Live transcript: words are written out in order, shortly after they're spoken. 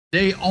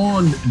Today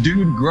on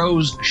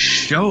DudeGrows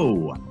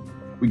show,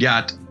 we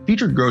got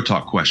featured grow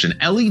talk question.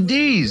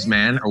 LEDs,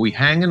 man, are we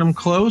hanging them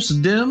close,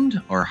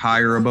 dimmed, or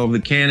higher above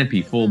the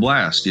canopy, full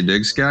blast? You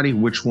dig, Scotty?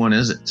 Which one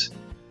is it?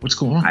 What's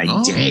going on?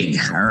 I dig.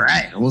 All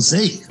right, we'll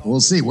see.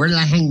 We'll see. Where did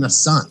I hang the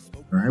sun?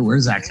 All right,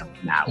 where's that coming?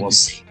 Nah, we'll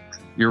see.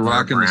 You're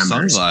rocking the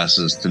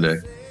sunglasses today.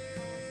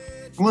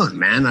 Come on,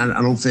 man. I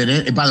don't fit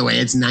in. And by the way,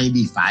 it's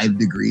 95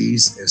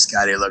 degrees. If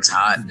Scotty looks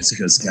hot, it's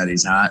because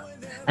Scotty's hot.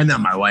 And now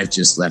my wife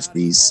just left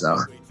these, so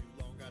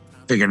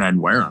figured I'd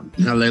wear them.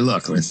 How they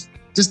look.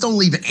 Just don't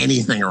leave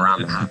anything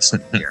around the house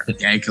here,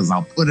 okay? Because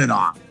I'll put it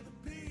on.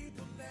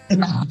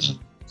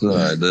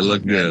 Good. They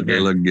look good. They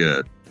look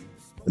good.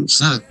 It's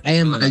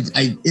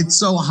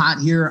so hot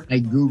here. I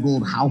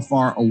Googled how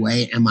far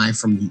away am I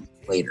from the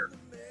equator.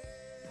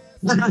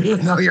 You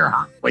know you're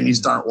hot when you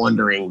start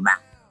wondering that,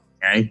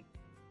 okay?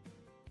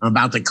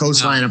 About the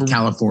coastline of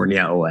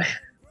California away.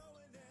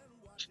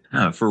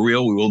 For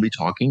real, we will be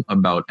talking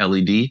about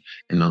LED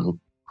and the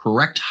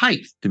correct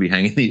height to be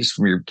hanging these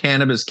from your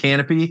cannabis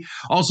canopy.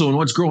 Also, in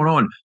what's going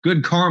on,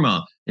 good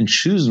karma and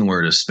choosing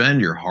where to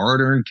spend your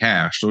hard-earned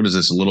cash. So what is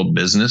this, a little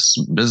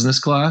business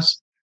class?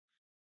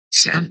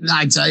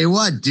 I tell you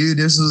what, dude,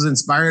 this was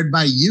inspired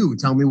by you.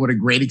 Tell me what a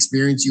great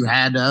experience you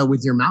had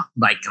with your mountain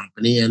bike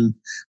company. And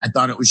I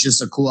thought it was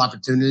just a cool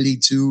opportunity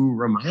to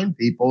remind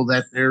people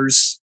that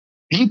there's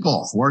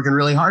people working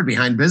really hard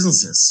behind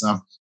businesses. So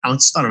I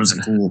just thought it was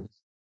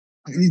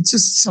it's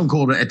just so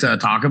cool to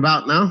talk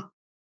about now.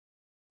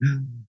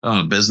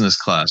 Business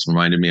class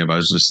reminded me of, I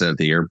was just at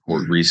the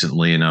airport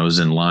recently and I was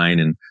in line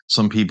and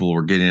some people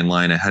were getting in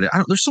line ahead.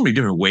 There's so many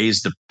different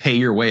ways to pay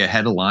your way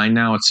ahead of line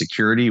now at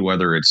security,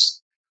 whether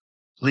it's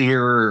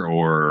clear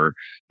or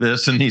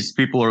this, and these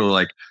people are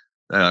like,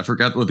 I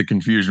forgot what the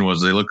confusion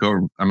was. They look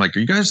over. I'm like, are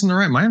you guys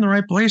am I in the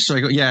right place? So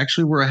I go, yeah,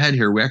 actually we're ahead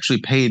here. We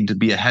actually paid to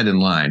be ahead in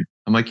line.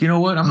 I'm like, you know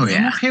what? I'm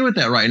okay with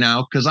that right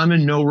now because I'm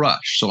in no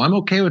rush. So I'm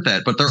okay with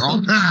that. But there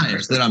are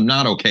times that I'm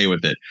not okay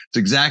with it. It's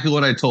exactly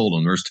what I told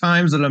them. There's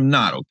times that I'm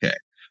not okay.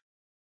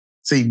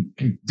 See,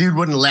 dude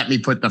wouldn't let me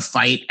put the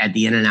fight at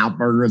the In-N-Out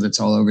Burger that's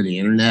all over the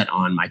internet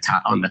on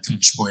the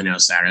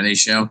Touch.0 Saturday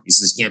show. He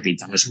says, can't be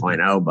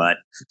Touch.0, but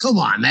come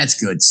on, that's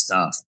good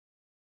stuff.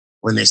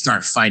 When they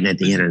start fighting at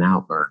the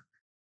In-N-Out Burger.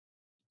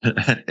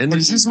 And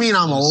does this mean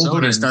I'm old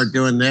when I start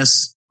doing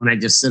this? When I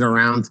just sit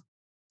around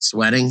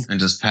sweating? And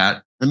just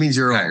pat? That means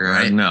you're old,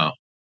 right? No.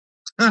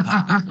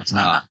 Not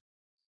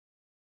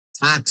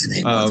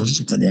today.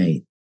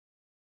 Today.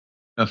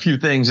 A few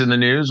things in the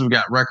news. We've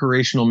got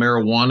recreational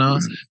marijuana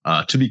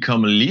to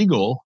become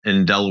legal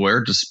in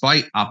Delaware,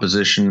 despite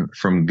opposition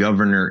from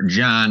Governor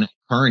John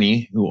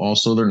Carney, who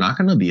also they're not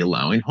going to be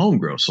allowing home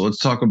grow. So let's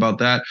talk about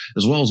that,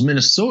 as well as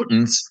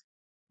Minnesotans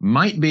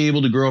might be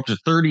able to grow up to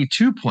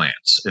 32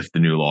 plants if the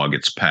new law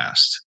gets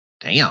passed.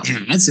 Damn.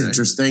 That's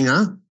interesting,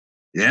 huh?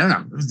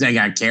 Yeah. They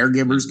got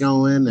caregivers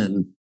going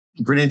and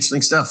pretty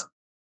interesting stuff.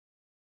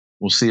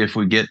 We'll see if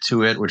we get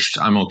to it, which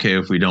I'm okay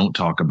if we don't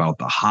talk about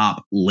the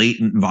hop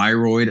latent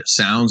viroid. It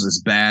sounds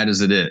as bad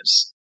as it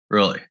is.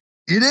 Really.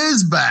 It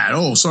is bad.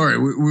 Oh, sorry.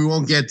 We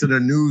won't get to the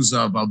news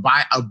of a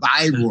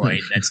viroid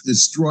that's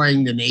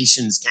destroying the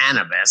nation's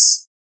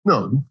cannabis.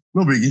 No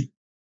biggie.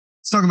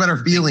 Let's talk about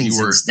our feelings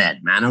instead,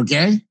 man.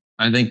 Okay.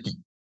 I think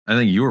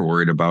you were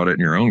worried about it in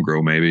your own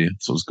grow. Maybe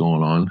that's what's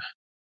going on.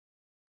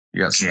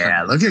 Look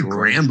at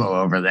Grambo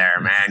over there,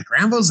 man.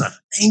 Grambo's a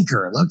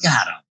thinker. Look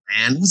at him,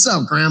 man. What's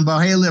up, Grambo?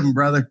 How you living,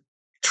 brother?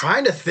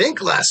 Trying to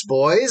think less,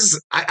 boys.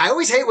 I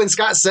always hate when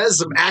Scott says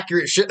some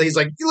accurate shit. He's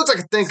like, "You look like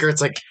a thinker."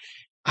 It's like,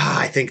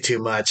 I think too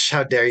much.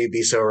 How dare you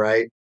be so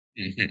right?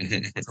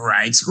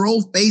 Right.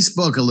 Scroll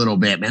Facebook a little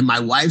bit, man. My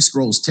wife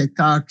scrolls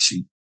TikTok.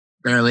 She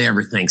barely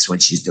ever thinks when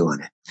she's doing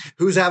it.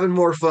 Who's having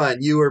more fun,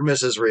 you or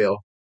Mrs.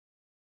 Real?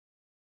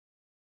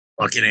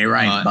 Fucking A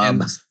right,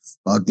 bub.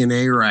 Fucking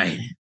A right.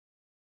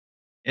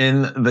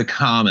 In the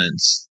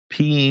comments,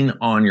 peeing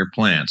on your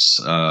plants,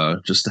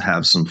 just to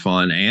have some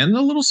fun and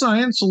a little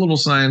science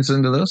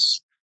into this.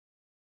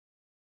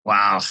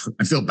 Wow.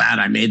 I feel bad.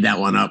 I made that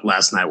one up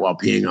last night while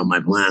peeing on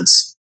my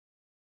plants.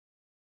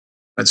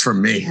 That's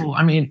from me. Well,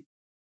 I mean,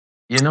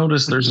 you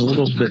notice there's a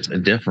little bit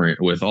different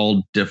with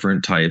all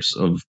different types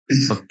of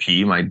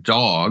pee. My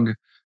dog,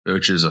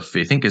 which is I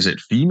think, is it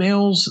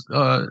female's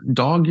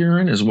dog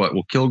urine is what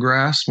will kill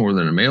grass more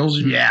than a male's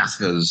urine? Yeah.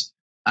 Because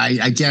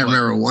I can't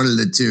remember one of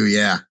the two.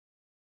 Yeah.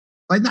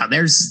 But no,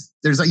 there's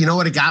you know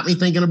what it got me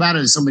thinking about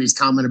it is somebody's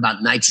comment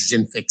about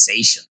nitrogen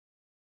fixation.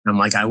 And I'm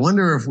like, I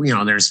wonder if,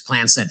 there's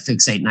plants that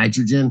fixate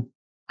nitrogen.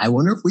 I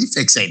wonder if we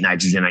fixate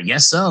nitrogen. I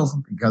guess so,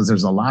 because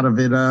there's a lot of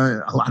it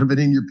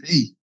in your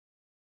pee.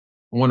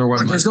 I wonder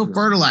what. There's no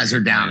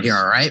fertilizer down here.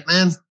 All right,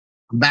 man.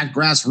 I'm back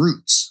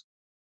grassroots.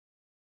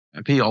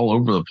 I pee all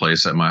over the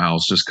place at my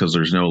house just because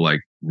there's no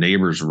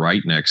neighbors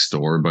right next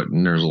door, but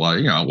there's a lot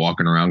of,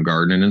 walking around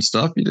gardening and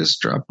stuff. You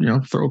just drop,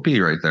 throw a pee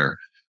right there.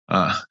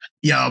 But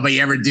you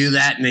ever do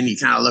that and then you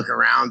kind of look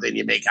around and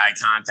you make eye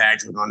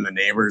contact with one of the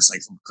neighbors,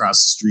 like from across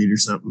the street or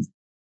something?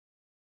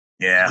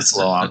 Yeah, it's a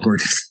little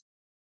awkward.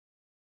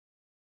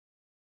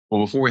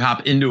 Well, before we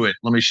hop into it,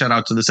 let me shout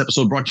out to this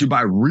episode brought to you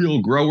by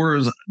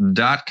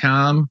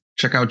realgrowers.com.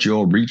 Check out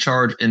your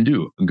recharge and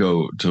do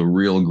go to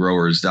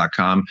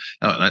realgrowers.com.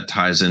 That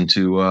ties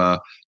into,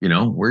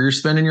 where you're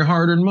spending your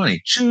hard-earned money.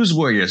 Choose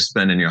where you're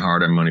spending your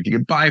hard-earned money. If you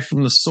can buy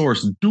from the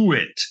source, do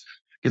it.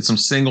 Get some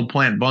single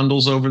plant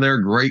bundles over there.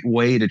 Great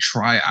way to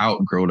try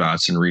out Grow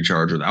Dots and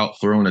Recharge without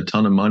throwing a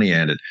ton of money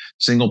at it.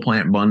 Single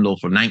plant bundle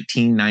for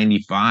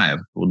 $19.95.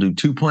 We'll do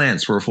 2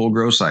 plants for a full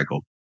grow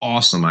cycle.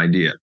 Awesome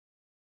idea.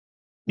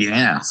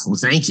 Yeah, well,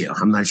 thank you.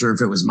 I'm not sure if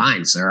it was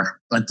mine, sir.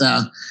 But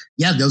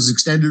those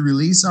extended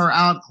release are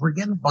out. We're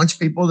getting a bunch of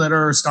people that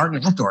are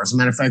starting outdoors. As a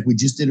matter of fact, we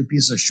just did a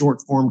piece of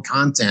short form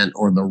content,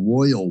 or the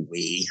royal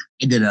we.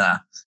 I did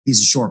a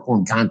piece of short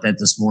form content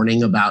this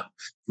morning about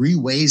 3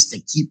 ways to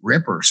keep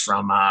rippers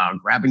from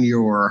grabbing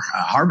your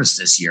harvest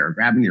this year,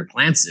 grabbing your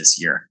plants this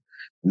year.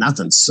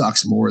 Nothing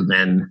sucks more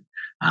than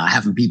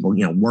having people,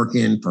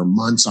 working for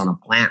months on a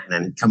plant and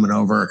then coming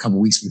over a couple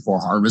weeks before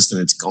harvest and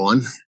it's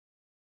gone.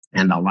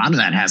 And a lot of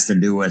that has to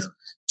do with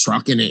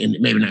trucking in,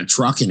 maybe not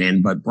trucking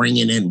in, but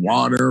bringing in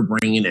water,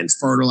 bringing in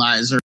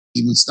fertilizer,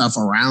 even stuff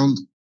around.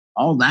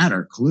 All that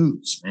are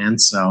clues, man.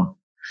 So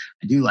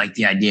I do like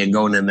the idea of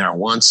going in there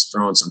once,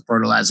 throwing some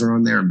fertilizer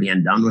on there and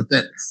being done with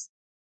it.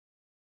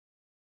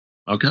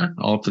 Okay,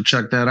 I'll have to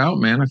check that out,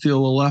 man. I feel a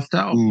little left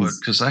out,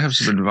 because I have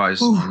some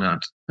advice on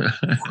that.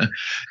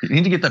 You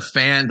need to get the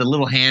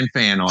little hand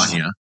fan on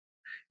you.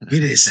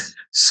 It is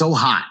so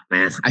hot,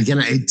 man.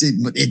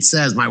 It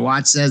says, my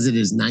watch says it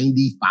is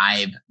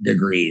 95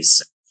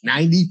 degrees,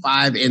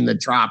 95 in the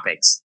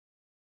tropics.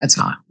 That's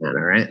hot, man.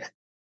 All right.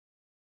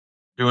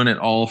 Doing it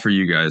all for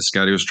you guys.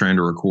 Scotty was trying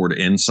to record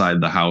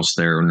inside the house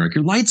there, and like,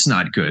 your light's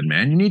not good,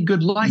 man. You need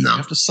good light. No. You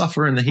have to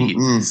suffer in the heat.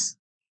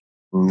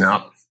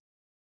 No.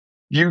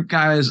 You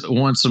guys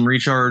want some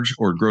recharge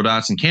or grow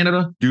dots in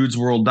Canada?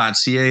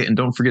 Dudesworld.ca. And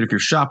don't forget, if you're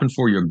shopping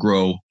for your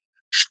grow,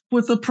 shop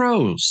with the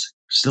pros.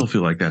 Still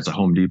feel like that's a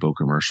Home Depot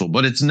commercial,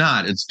 but it's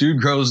not. It's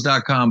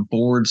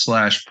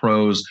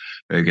DudeGrows.com/pros.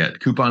 They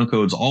get coupon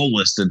codes all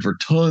listed for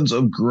tons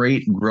of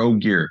great grow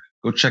gear.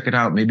 Go check it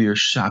out. Maybe you're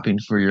shopping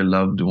for your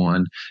loved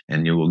one,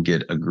 and you will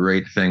get a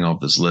great thing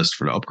off this list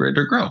for to upgrade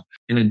their grow.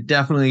 And I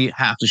definitely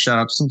have to shout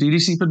out to some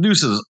DDC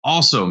producers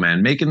also,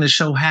 man, making the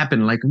show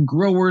happen, like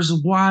Growers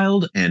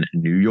Wild and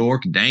New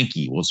York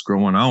Danky. What's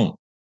going on?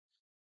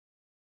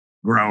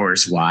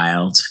 Growers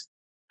Wild.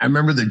 I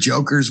remember the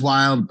Joker's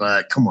Wild,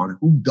 but come on,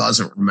 who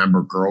doesn't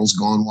remember Girls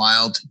Gone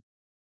Wild?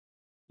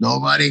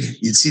 Nobody.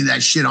 You'd see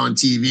that shit on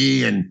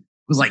TV and it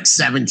was like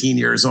 17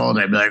 years old.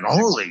 I'd be like,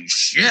 holy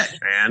shit,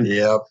 man.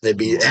 Yep. They'd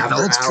be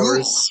after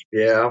hours. Cool.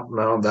 Yeah.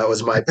 No, that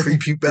was my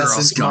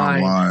prepubescent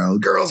mind.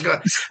 Wild. Girls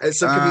Gone. And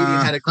some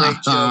comedian had a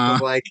great joke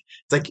of like,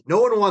 it's like, no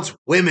one wants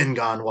women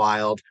gone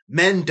wild.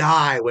 Men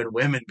die when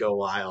women go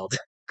wild.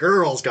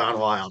 Girls Gone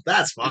Wild.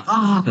 That's fun.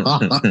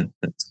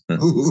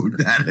 Ooh,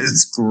 that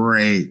is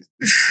great.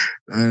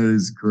 That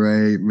is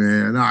great,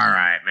 man. All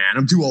right, man.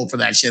 I'm too old for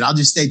that shit. I'll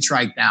just stay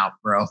triked out,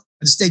 bro. I'll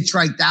just stay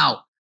triked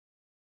out.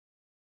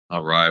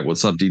 All right.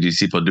 What's up,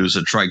 DDC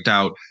producer? Triked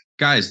out.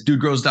 Guys,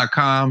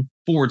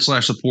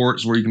 DudeGrows.com/support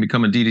is where you can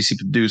become a DDC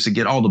producer,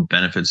 get all the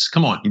benefits.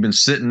 Come on. You've been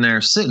sitting there,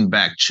 sitting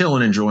back,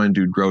 chilling, enjoying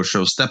Dude Grows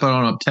Show. Step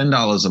on up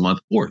 $10 a month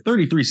or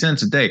 33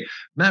 cents a day.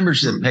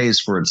 Membership pays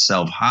for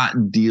itself.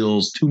 Hot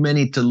deals, too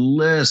many to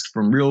list.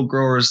 From real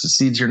growers to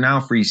seeds here now,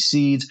 free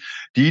seeds.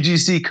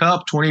 DGC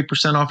Cup,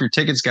 20% off your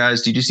tickets,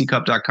 guys.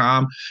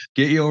 DGCcup.com.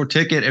 Get your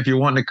ticket if you're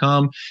wanting to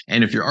come.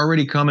 And if you're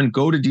already coming,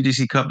 go to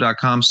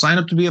DGCcup.com. Sign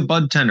up to be a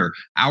bud tender.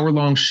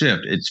 Hour-long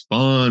shift. It's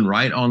fun.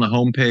 Right on the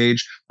homepage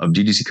of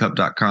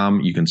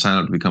DGCcup.com. You can sign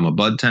up to become a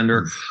bud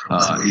tender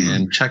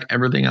and check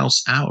everything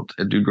else out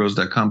at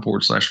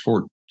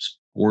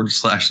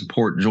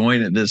DudeGrows.com/support.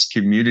 Join this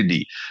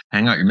community.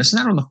 Hang out. You're missing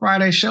out on the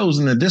Friday shows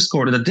in the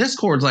Discord. The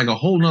Discord's like a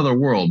whole nother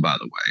world, by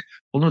the way.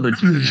 Whole nother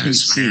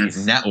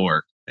DGC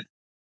network.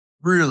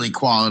 Really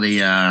quality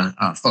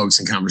folks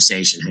in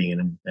conversation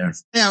hanging out there.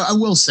 Yeah, I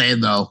will say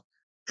though,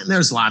 and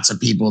there's lots of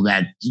people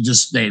that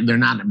they're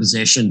not in a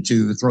position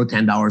to throw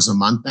 $10 a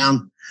month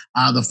down.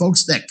 The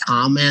folks that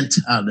comment,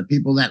 the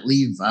people that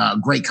leave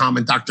great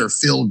comment, Dr.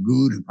 Phil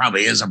Good, who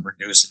probably is a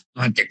producer,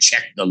 I have to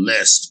check the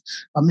list.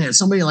 But man,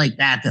 somebody like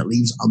that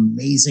leaves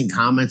amazing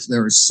comments.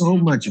 There is so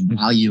much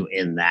value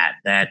in that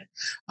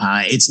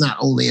it's not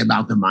only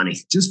about the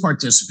money. Just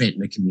participate in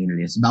the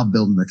community. It's about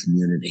building the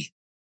community.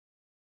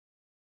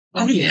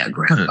 Oh yeah,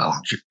 Grambo.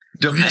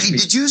 Hey,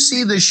 did you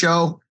see the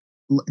show?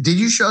 Did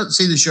you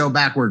see the show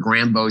back where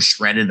Grambo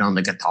shredded on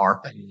the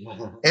guitar?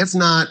 If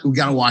not, we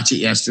got to watch it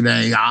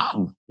yesterday.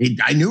 I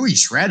knew he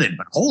shredded,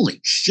 but holy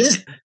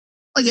shit.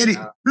 Like Eddie,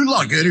 you're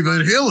like Eddie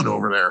Van Halen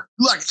over there.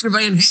 You're like Eddie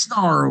Van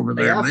Halen over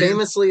there. Yeah, man.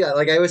 Famously,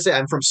 like I always say,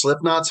 I'm from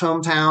Slipknot's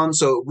hometown.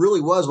 So it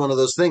really was one of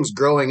those things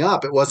growing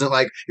up. It wasn't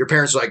like your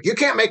parents were like, you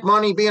can't make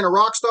money being a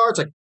rock star. It's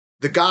like,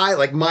 the guy,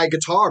 like my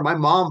guitar, my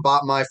mom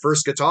bought my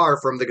first guitar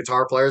from the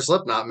guitar player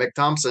Slipknot. Mick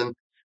Thompson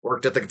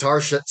worked at the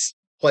guitar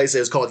place. It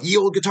was called Ye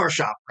Old Guitar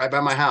Shop right by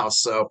my house.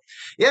 So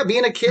yeah,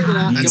 being a kid in Des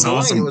Moines,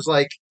 awesome. It was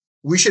like,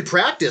 we should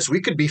practice.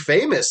 We could be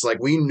famous. Like,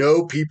 we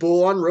know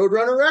people on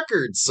Roadrunner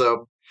Records.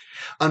 So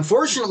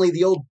unfortunately,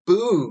 the old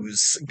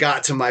booze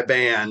got to my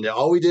band.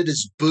 All we did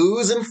is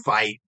booze and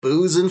fight.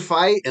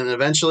 And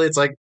eventually it's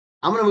like,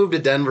 I'm going to move to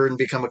Denver and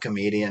become a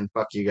comedian.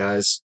 Fuck you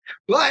guys.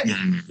 But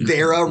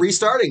they're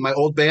restarting. My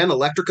old band,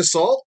 Electric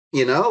Assault,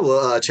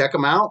 check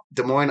them out.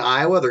 Des Moines,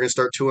 Iowa. They're going to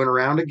start touring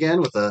around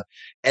again with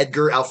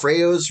Edgar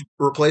Alfredo's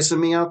replacing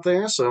me out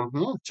there. So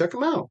check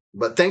them out.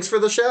 But thanks for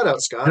the shout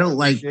out, Scott. I don't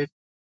like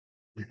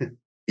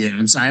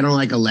I don't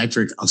like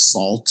Electric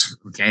Assault.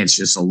 Okay. It's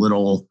just a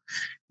little,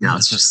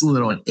 it's just a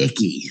little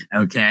icky.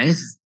 Okay.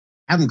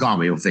 Have them call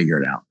me. We'll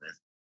figure it out.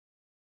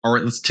 All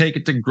right, let's take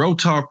it to Grow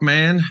Talk,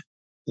 man.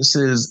 This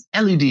is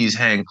LEDs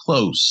hang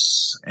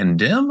close and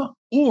dim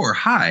or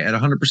high at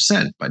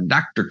 100% by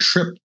Dr.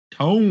 Trip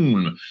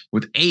Tone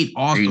with 8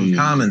 awesome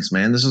comments,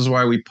 man. This is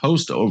why we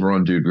post over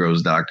on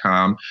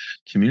DudeGrows.com.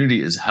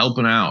 Community is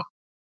helping out.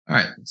 All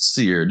right, let's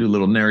see here. Do a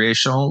little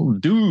narration.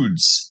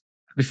 Dudes,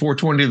 happy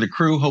 420 to the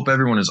crew. Hope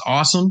everyone is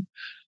awesome.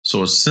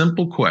 So a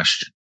simple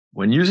question.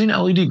 When using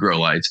LED grow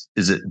lights,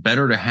 is it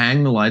better to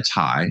hang the lights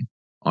high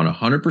on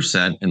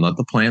 100% and let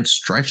the plants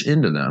stretch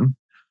into them,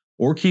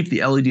 or keep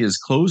the LED as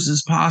close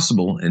as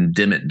possible and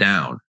dim it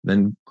down,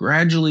 then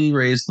gradually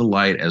raise the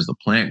light as the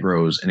plant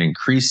grows and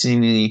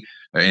increasing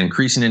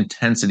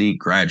intensity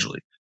gradually?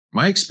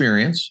 My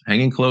experience,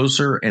 hanging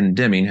closer and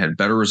dimming had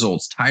better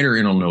results, tighter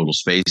internodal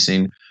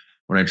spacing.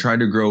 When I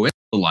tried to grow in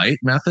the light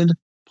method,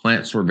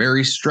 plants were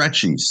very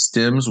stretchy,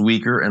 stems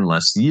weaker, and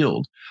less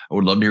yield. I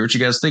would love to hear what you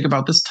guys think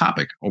about this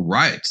topic. All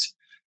right.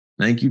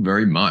 Thank you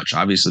very much.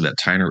 Obviously, that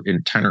tighter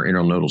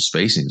internodal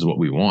spacing is what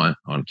we want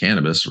on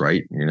cannabis,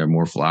 right? You're going to have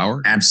more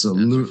flower.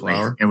 Absolutely.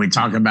 Flower. And we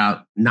talk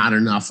about not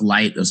enough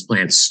light. Those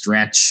plants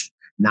stretch,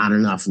 not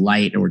enough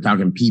light. And we're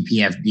talking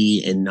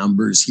PPFD in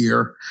numbers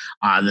here.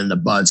 Then the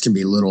buds can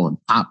be little and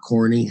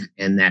popcorny.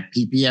 And that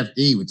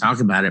PPFD, we talk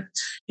about it.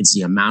 It's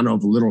the amount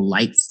of little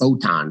light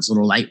photons,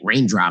 little light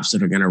raindrops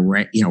that are going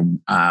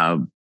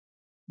to,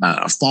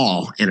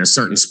 fall in a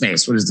certain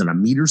space. What is it? A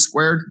meter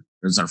squared?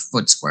 Or is it a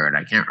foot squared?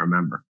 I can't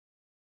remember.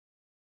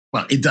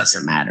 Well, it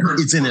doesn't matter.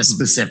 It's in a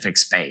specific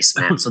space,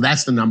 man. So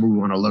that's the number we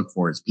want to look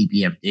for is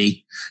PPFD.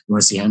 You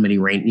want to see how many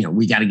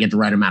we got to get the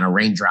right amount of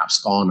raindrops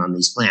falling on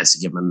these plants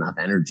to give them enough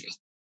energy.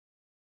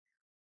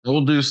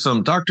 We'll do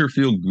some Dr.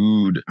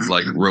 Feelgood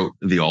wrote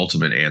the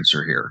ultimate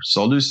answer here.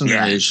 So I'll do some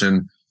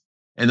narration.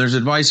 And there's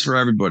advice for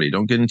everybody.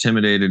 Don't get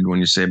intimidated when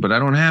you say, but I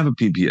don't have a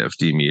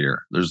PPFD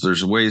meter.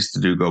 There's ways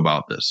to go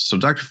about this. So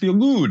Dr.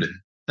 Feelgood,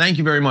 thank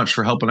you very much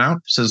for helping out.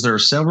 Says there are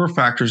several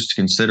factors to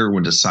consider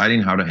when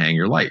deciding how to hang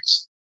your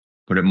lights,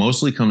 but it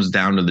mostly comes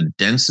down to the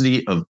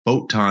density of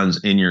photons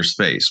in your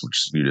space,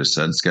 which you just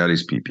said,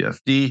 Scotty's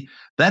PPFD.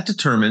 That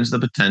determines the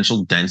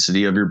potential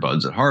density of your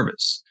buds at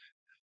harvest.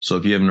 So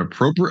if you have an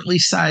appropriately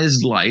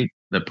sized light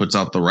that puts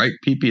out the right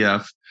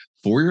PPF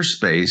for your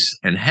space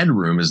and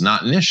headroom is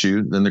not an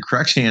issue, then the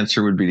correct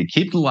answer would be to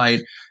keep the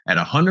light at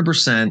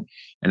 100%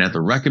 and at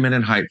the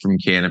recommended height from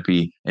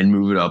Canopy and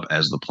move it up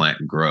as the plant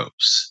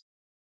grows.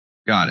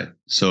 Got it.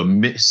 So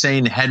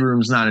saying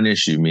headroom's not an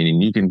issue,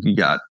 meaning you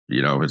got,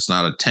 it's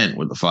not a tent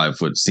with a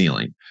 5-foot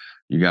ceiling.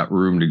 You got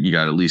you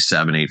got at least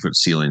 7-8 foot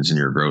ceilings in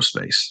your grow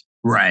space.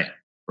 Right.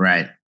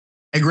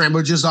 Hey, Graham,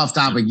 but just off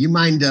topic, you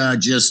mind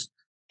just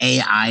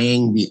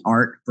AIing the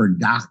art for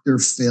Dr.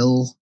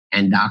 Phil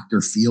and Dr.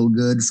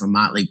 Feelgood from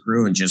Motley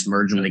Crue and just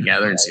merge them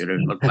together and see what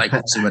it look like?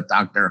 See what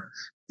Dr.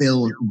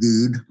 Phil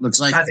Good looks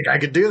like. I think I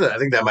could do that. I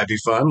think that might be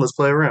fun. Let's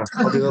play around.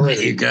 I'll do that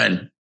later. You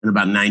could in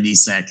about 90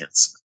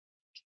 seconds.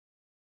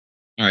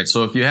 All right.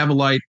 So if you have a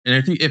light,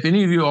 and if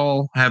any of you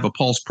all have a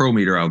Pulse Pro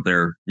meter out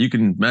there, you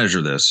can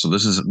measure this. So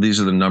these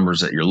are the numbers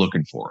that you're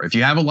looking for. If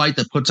you have a light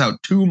that puts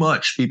out too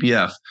much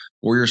PPF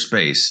for your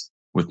space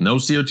with no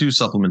CO2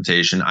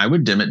 supplementation, I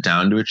would dim it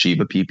down to achieve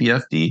a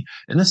PPFD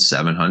in the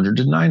 700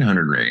 to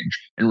 900 range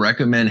and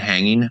recommend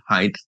hanging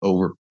height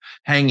over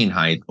pinning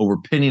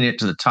it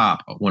to the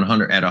top at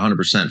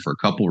 100% for a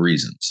couple of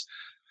reasons.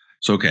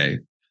 So,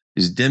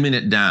 is dimming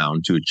it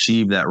down to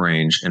achieve that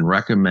range and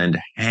recommend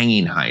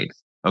hanging height.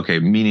 Okay,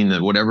 meaning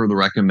that whatever the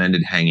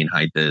recommended hanging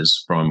height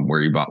is from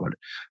where you bought it,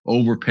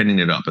 over pinning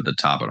it up at the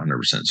top at 100%.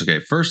 So,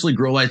 firstly,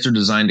 grow lights are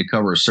designed to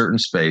cover a certain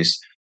space.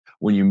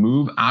 When you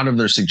move out of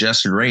their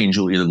suggested range,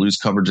 you'll either lose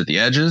coverage at the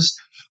edges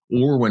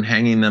or when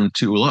hanging them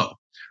too low,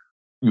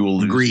 you will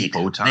lose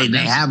photon. They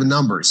have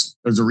numbers.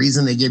 There's a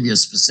reason they give you a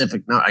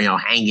specific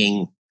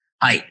hanging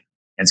height.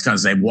 It's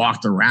because they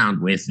walked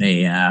around with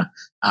a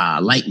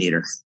light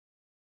meter.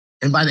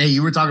 And by the way,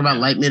 you were talking about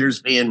light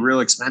meters being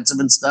real expensive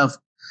and stuff.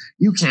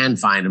 You can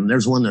find them.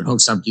 There's one that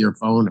hooks up to your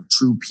phone, a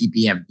true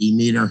PPFD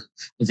meter.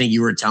 I think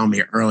you were telling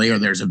me earlier,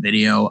 there's a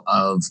video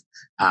of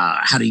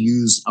how to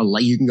use a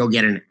light. You can go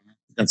get an app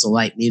that's a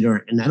light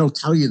meter, and that'll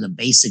tell you the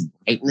basic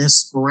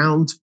brightness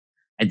around.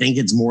 I think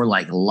it's more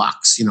like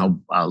lux,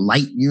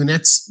 light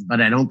units, but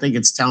I don't think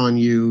it's telling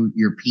you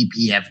your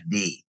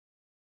PPFD.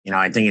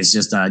 I think it's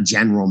just a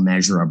general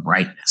measure of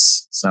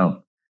brightness.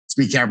 So Just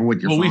be careful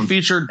with your phone. We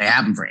featured. They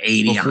have them for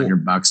 $80,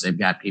 $100. They've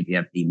got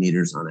PPFD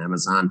meters on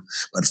Amazon,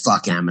 but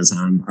fuck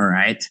Amazon. All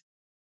right.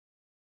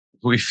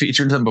 We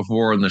featured them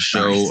before in the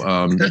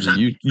show. There's a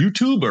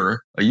YouTuber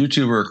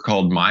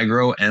called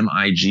Migro,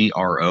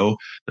 Migro,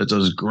 that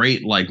does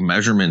great like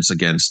measurements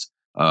against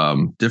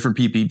different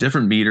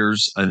different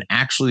meters, and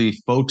actually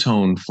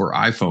Photon for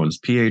iPhones,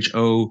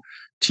 PHOTONE.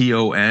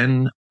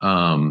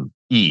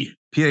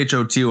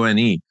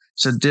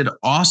 So it did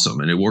awesome,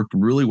 and it worked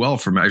really well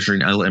for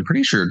measuring. I'm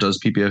pretty sure it does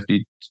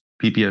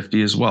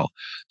PPFD as well.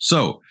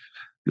 So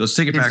let's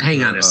take it back.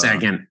 Hang on a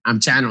second. I'm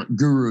trying to.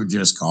 Guru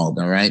just called.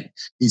 All right.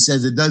 He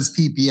says it does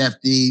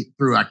PPFD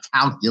through a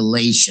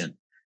calculation.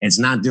 It's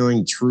not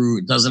doing true.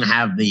 It doesn't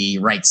have the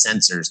right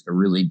sensors to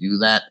really do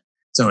that.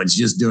 So it's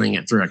just doing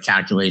it through a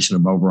calculation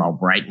of overall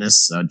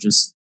brightness. So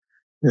just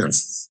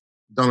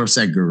don't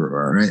upset Guru.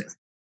 All right.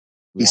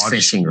 He's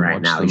fishing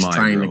right now. He's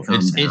trying to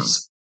come down.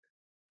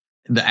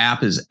 The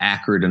app is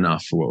accurate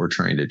enough for what we're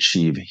trying to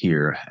achieve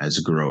here as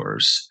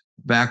growers.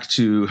 Back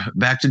to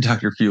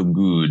Dr.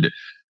 Feelgood.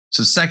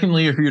 So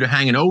secondly, if you were to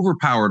hang an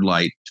overpowered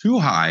light too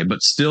high,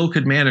 but still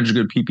could manage a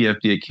good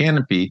PPFD at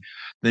Canopy,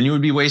 then you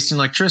would be wasting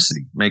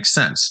electricity. Makes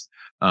sense.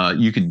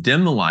 You could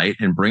dim the light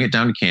and bring it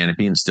down to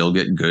Canopy and still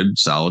get good,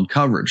 solid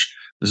coverage.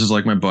 This is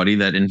like my buddy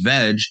that in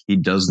veg, he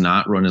does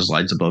not run his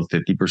lights above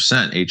 50%.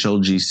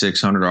 HLG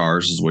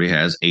 600Rs is what he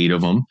has, 8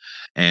 of them.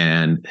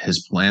 And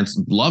his plants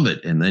love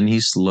it. And then he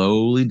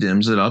slowly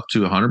dims it up to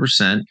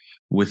 100%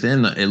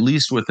 at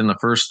least within the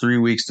first 3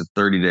 weeks to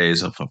 30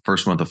 days of the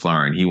first month of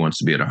flowering. He wants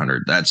to be at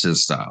 100. That's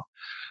his style.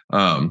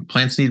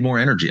 Plants need more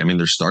energy. I mean,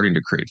 they're starting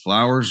to create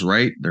flowers,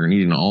 right? They're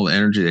needing all the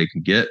energy they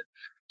can get.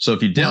 So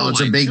if you dim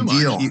it's a big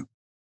deal.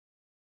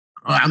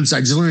 I'm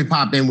sorry, just let me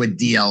pop in with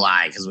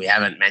DLI because we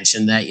haven't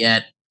mentioned that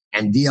yet.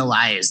 And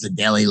DLI is the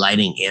daily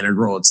lighting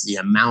integral. It's the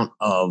amount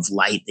of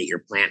light that your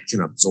plant can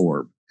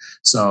absorb.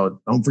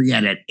 So don't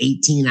forget, at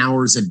 18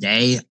 hours a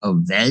day of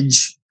veg,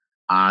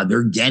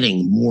 they're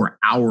getting more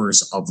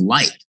hours of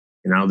light.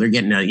 They're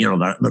getting,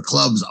 the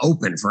club's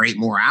open for 8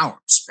 more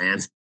hours, man.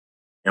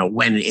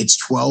 When it's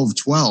 12,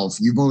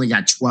 you've only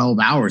got 12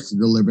 hours to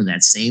deliver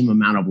that same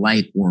amount of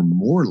light or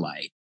more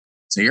light.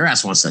 So your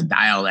ass wants to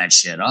dial that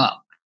shit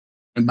up.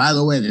 And by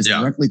the way, this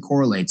directly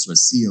correlates with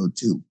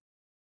CO2.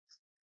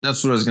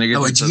 That's what I was going to get.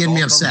 Oh, you're getting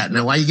me upset.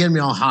 Now, why are you getting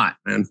me all hot,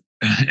 man?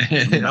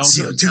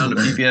 CO2 down to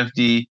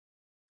PPFD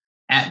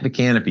at the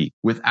Canopy.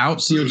 Without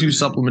CO2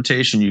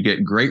 supplementation, you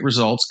get great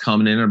results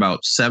coming in at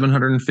about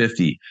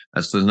 750.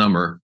 That's the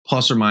number,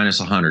 plus or minus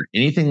 100.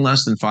 Anything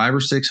less than 500 or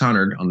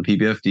 600 on the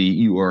PPFD,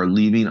 you are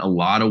leaving a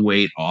lot of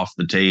weight off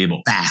the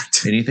table.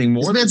 Fact. Anything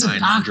more than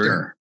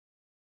 900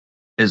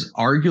 is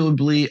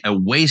arguably a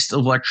waste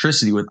of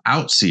electricity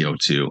without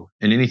CO2.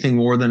 And anything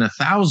more than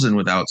 1,000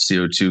 without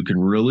CO2 can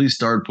really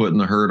start putting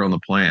the hurt on the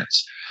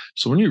plants.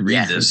 So when you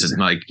read this, it's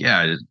like,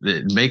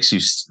 it makes you,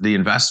 the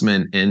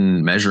investment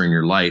in measuring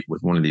your light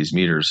with one of these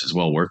meters is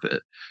well worth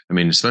it. I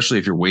mean, especially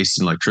if you're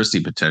wasting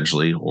electricity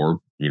potentially, or,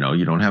 you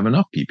don't have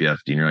enough PPFD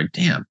and you're like,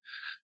 damn.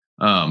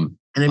 And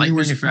I mean,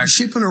 we're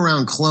shipping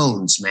around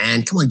clones,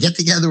 man. Come on, get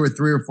together with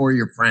 3 or 4 of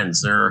your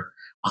friends. They're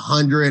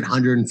 $100,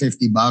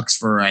 $150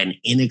 for an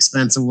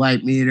inexpensive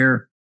light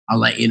meter. I'll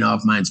let you know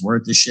if mine's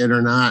worth the shit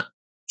or not.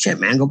 Shit,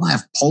 man, go buy a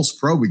Pulse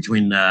Pro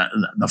between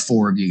the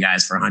 4 of you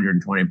guys for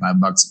 $125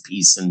 a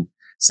piece and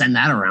send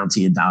that around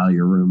till you dial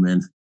your room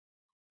in.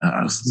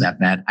 Is that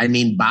bad? I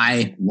mean,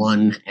 buy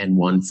one and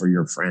one for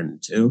your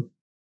friend too.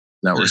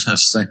 Is that what we're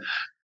supposed to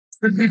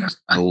say?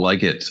 I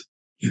like it.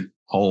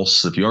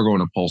 Pulse. If you are going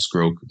to Pulse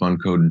Grow, coupon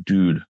code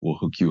DUDE will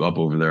hook you up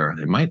over there.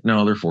 They might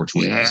know they're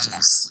 420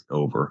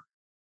 over.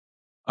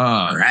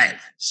 All right.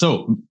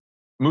 So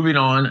moving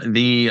on,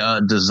 the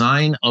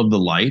design of the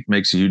light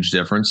makes a huge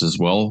difference as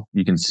well.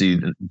 You can see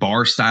that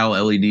bar style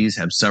LEDs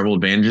have several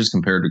advantages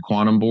compared to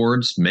quantum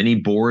boards. Many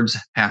boards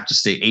have to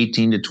stay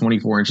 18 to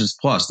 24 inches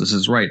plus. This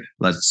is right.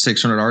 That's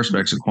 600 R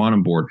specs of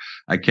quantum board.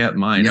 I kept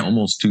mine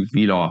almost 2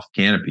 feet off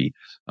Canopy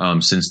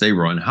since they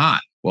run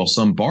hot. While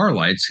some bar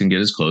lights can get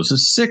as close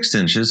as 6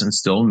 inches and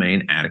still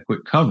maintain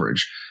adequate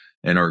coverage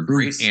and are a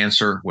great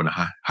answer when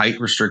height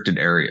restricted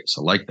areas.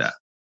 I like that.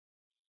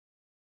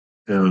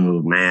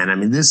 Oh, man. I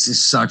mean, this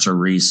is such a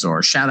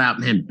resource. Shout out,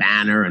 man,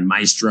 Banner and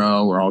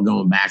Maestro. We're all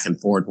going back and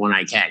forth. One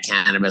Eye Cat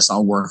Cannabis,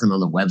 all working on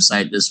the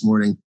website this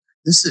morning.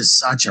 This is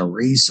such a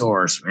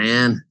resource,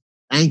 man.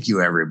 Thank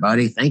you,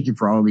 everybody. Thank you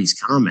for all these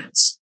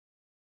comments.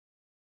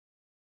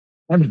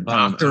 I'm a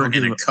doctor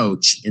and a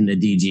coach in the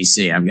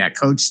DGC. I've got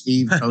Coach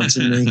Steve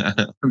coaching me. I've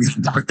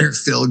got Dr.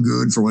 Phil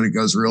Good for when it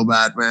goes real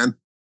bad, man.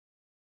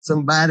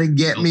 Somebody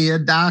get me a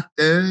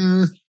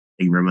doctor. Thank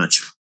you very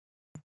much.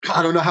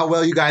 I don't know how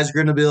well you guys are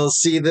going to be able to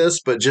see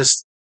this, but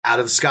just out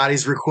of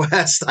Scotty's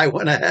request, I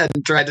went ahead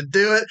and tried to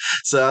do it.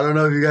 So I don't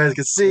know if you guys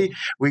can see.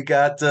 We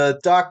got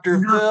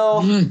Dr.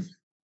 Phil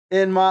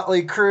in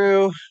Motley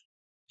Crue.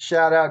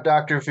 Shout out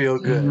Dr.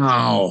 Feelgood.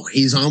 Oh,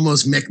 he's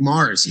almost Mick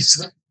Mars.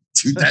 He's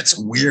dude, that's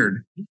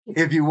weird.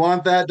 If you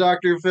want that,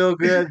 Dr.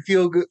 Feelgood,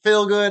 feel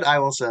good, I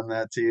will send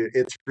that to you.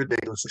 It's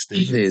ridiculous.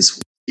 It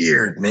is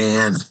weird,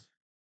 man.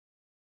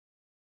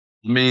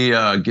 Let me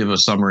give a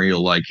summary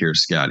you'll like here,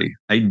 Scotty.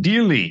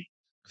 Ideally,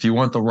 if you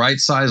want the right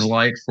size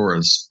light for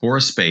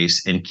a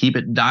space and keep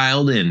it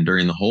dialed in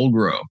during the whole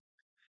grow,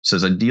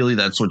 says ideally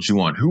that's what you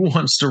want. Who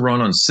wants to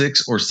run on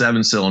 6 or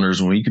 7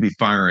 cylinders when we could be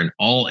firing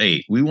all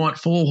 8? We want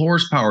full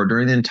horsepower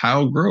during the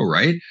entire grow,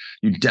 right?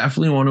 You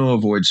definitely want to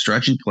avoid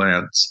stretchy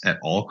plants at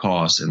all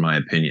costs, in my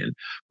opinion.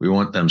 We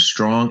want them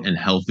strong and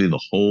healthy the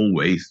whole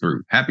way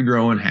through. Happy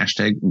growing,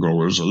 hashtag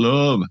growers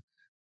love.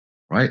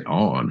 Right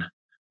on.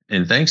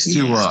 And thanks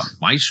to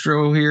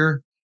Maestro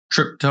here,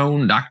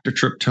 Triptone, Dr.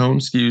 Triptone,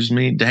 excuse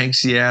me, Dank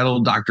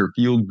Seattle, Dr.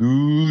 Feel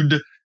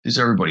Good. There's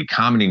everybody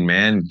commenting,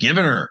 man.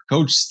 Giving her.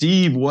 Coach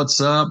Steve,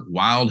 what's up?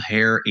 Wild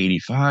Hair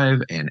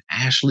 85 and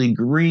Ashley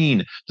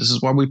Green. This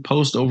is why we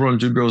post over on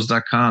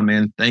DudeGrows.com,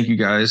 man. Thank you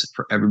guys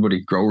for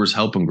everybody, growers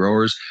helping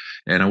growers.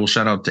 And I will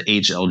shout out to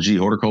HLG,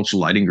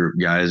 Horticultural Lighting Group,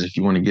 guys. If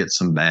you want to get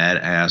some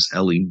badass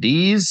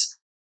LEDs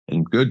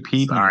and good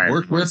people to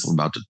work with, we're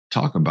about to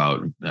talk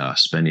about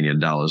spending your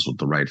dollars with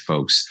the right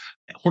folks.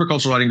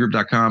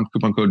 HorticulturalLightingGroup.com,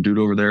 coupon code DUDE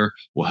over there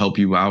will help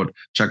you out.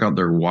 Check out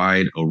their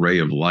wide array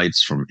of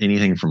lights from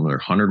anything from their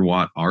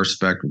 100-watt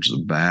R-Spec, which is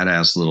a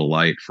badass little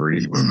light for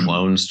anything from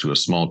clones to a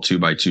small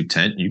 2x2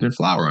 tent. You can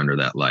flower under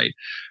that light,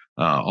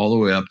 all the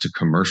way up to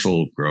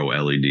commercial grow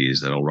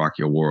LEDs that'll rock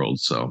your world.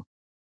 So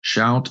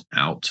shout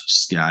out,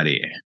 Scotty.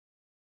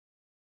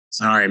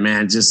 Sorry,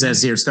 man. Just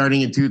says here,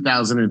 starting in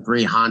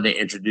 2003, Honda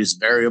introduced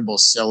variable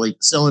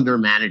cylinder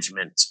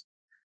management.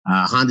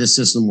 Honda's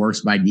system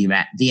works by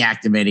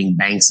deactivating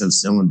banks of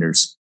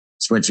cylinders,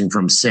 switching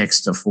from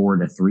 6 to 4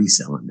 to 3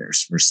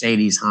 cylinders.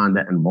 Mercedes,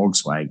 Honda, and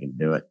Volkswagen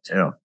do it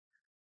too.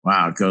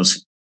 Wow,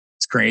 it's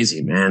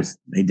crazy, man.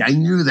 I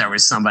knew there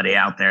was somebody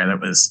out there that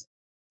was,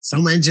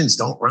 some engines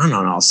don't run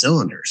on all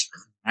cylinders,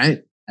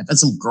 right? I've had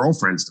some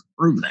girlfriends to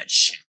prove that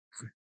shit.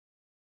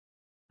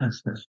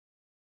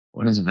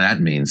 What does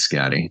that mean,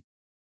 Scotty?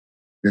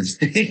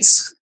 It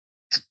means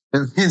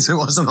it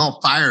wasn't all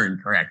firing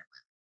correctly,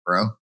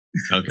 bro.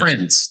 Okay.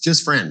 Friends,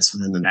 just friends.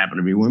 And it happened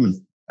to be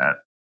women that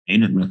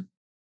hated me.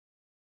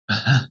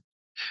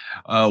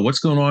 What's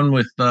going on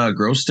with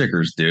grow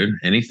stickers, dude?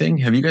 Anything?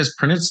 Have you guys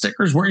printed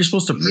stickers? Weren't you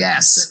supposed to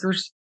print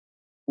stickers?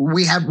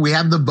 We have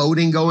the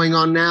voting going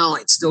on now.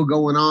 It's still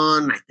going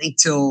on, I think,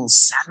 till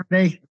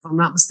Saturday, if I'm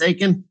not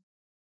mistaken.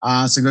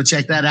 So go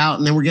check that out.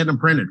 And then we're getting them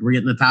printed. We're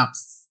getting the top.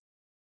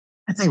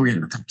 I think we're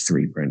getting the top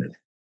 3 printed.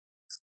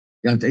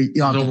 You have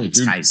to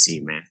Sky C,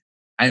 man.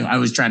 I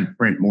was trying to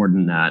print more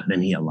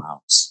than he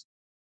allows.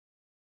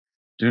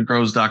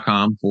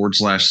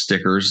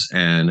 DudeGrows.com/stickers.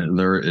 And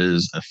there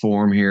is a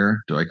form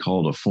here. Do I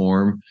call it a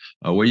form?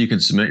 Where you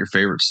can submit your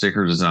favorite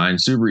sticker design.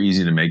 Super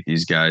easy to make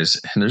these guys.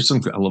 And there's some,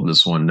 I love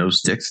this one. No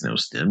sticks, no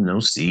stem, no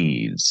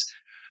seeds.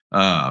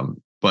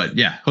 But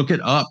yeah, hook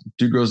it up.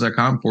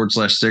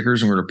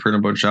 DudeGrows.com/stickers. And we're going to print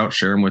a bunch out,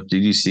 share them with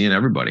DGC and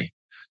everybody.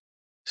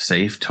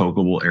 Safe,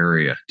 tokable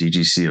area.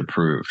 DGC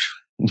approved.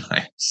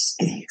 Nice.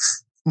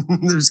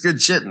 There's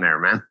good shit in there,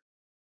 man.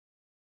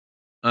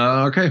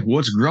 Okay,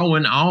 what's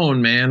growing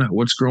on, man?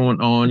 What's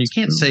growing on? You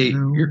can't say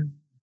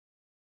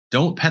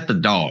don't pet the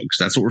dogs.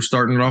 That's what we're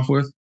starting it off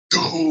with.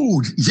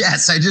 Dude,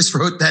 yes, I just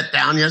wrote that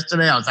down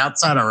yesterday. I was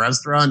outside a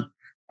restaurant.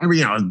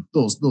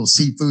 Little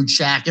seafood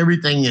shack.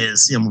 Everything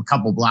is a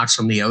couple blocks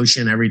from the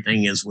ocean.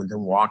 Everything is within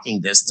walking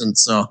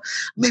distance. So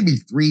maybe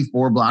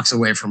 3-4 blocks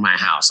away from my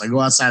house. I go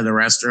outside the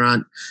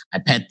restaurant. I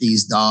pet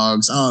these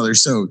dogs. Oh, they're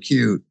so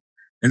cute.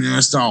 And then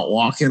I start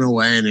walking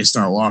away and they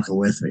start walking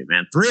with me,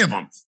 man. 3 of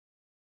them.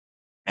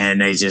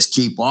 And they just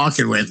keep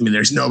walking with me.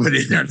 There's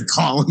nobody there to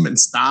call them and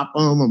stop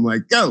them. I'm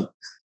like, go.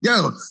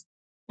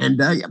 And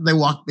they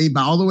walk me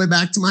all the way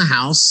back to my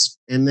house.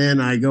 And then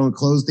I go and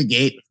close the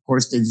gate. Of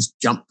course, they just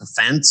jump the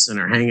fence and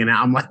are hanging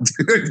out. I'm like,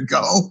 dude,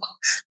 go.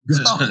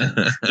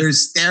 They're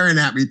staring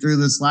at me through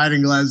the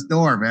sliding glass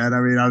door, man.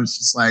 I mean, I was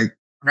just like,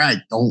 all right,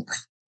 don't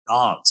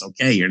dogs.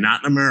 Okay, you're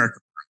not in America.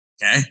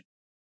 Okay.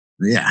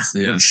 Yeah.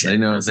 They know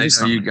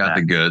you got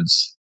the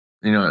goods.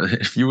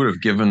 If you would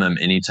have given them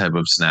any type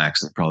of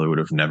snacks, they probably would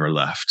have never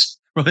left.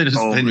 Probably just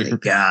been your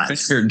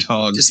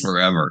dogs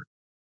forever.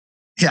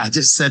 Yeah, I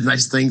just said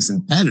nice things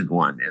and petted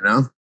one,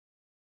 Yeah,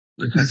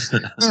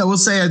 we'll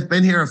say I've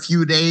been here a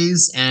few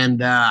days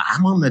and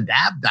I'm on the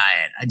dab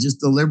diet. I just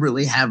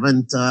deliberately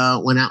haven't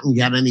went out and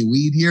got any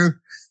weed here.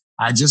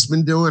 I've just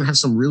been have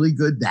some really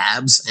good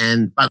dabs.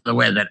 And by the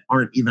way, that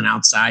aren't even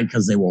outside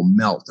because they will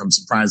melt. I'm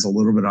surprised a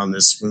little bit on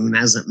this spoon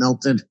hasn't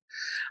melted.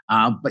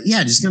 But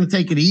yeah, just going to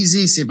take it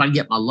easy, see if I can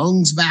get my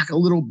lungs back a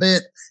little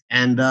bit.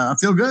 And I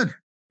feel good.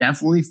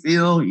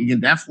 You can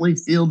definitely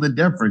feel the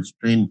difference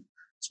between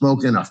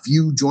smoking a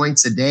few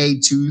joints a day,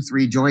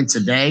 2-3 joints a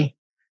day,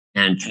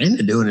 and kind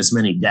of doing as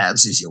many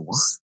dabs as you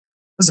want.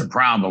 There's a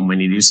problem when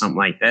you do something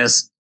like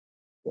this.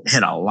 You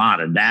hit a lot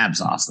of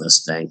dabs off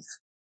this thing.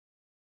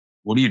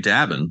 What are you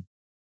dabbing?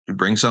 You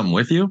bring something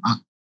with you?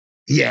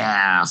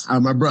 Yeah.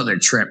 My brother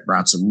Trip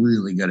brought some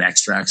really good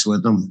extracts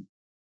with him.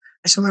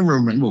 I still never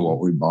remember what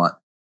we bought.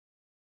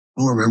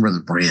 I don't remember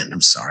the brand.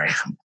 I'm sorry.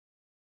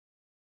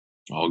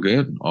 All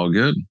good.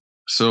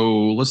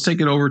 So let's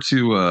take it over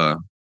to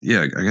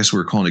yeah, I guess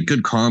we're calling it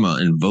good karma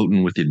and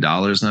voting with your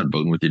dollars, not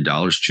voting with your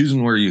dollars,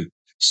 choosing where you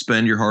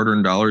spend your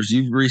hard-earned dollars.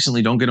 You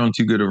recently don't get on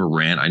too good of a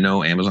rant. I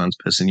know Amazon's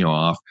pissing you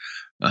off.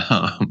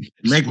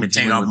 Make me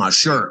take off my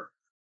shirt.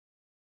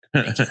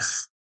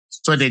 That's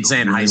what they'd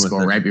say in high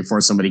school, right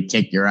before somebody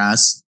kicked your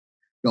ass.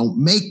 Don't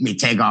make me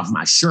take off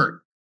my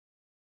shirt.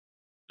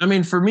 I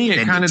mean, for me,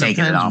 it kind of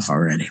taking depends it off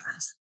already.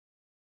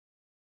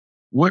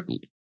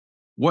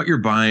 What you're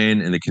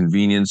buying and the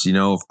convenience. You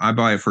know, if I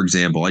buy, for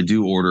example, I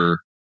do order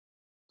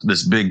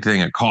this big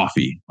thing of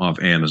coffee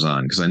off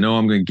Amazon because I know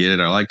I'm going to get it.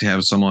 I like to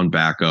have some on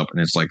backup, and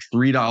it's like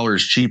 $3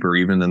 cheaper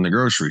even than the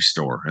grocery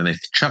store, and they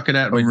chuck it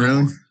at my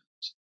door.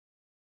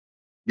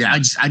 Yeah,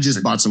 I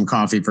just bought some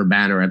coffee for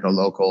Banner at the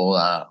local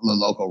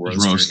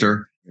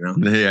roaster. You know?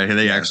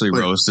 They actually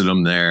roasted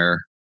them there.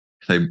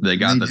 They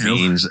got the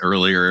beans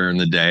earlier in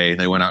the day.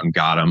 They went out and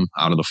got them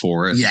out of the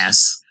forest.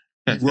 Yes.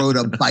 Rode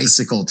a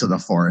bicycle to the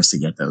forest to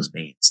get those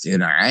beans,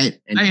 dude. All right.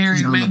 And I hear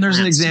you, man. There's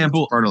an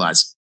example.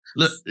 Fertilize.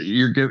 Look,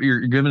 you're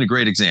giving a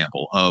great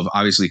example of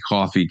obviously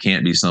coffee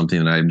can't be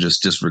something that I'm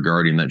just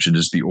disregarding that should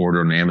just be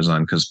ordered on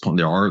Amazon because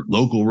there are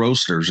local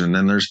roasters and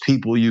then there's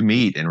people you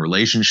meet and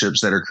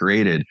relationships that are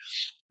created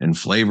and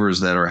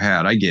flavors that are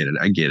had. I get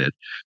it.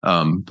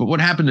 But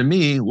what happened to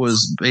me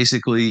was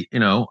basically, you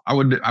know, I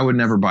would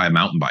never buy a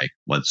mountain bike,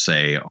 let's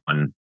say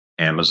on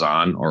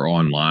Amazon or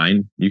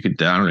online. You could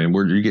download.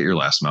 Where did you get your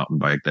last mountain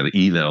bike? That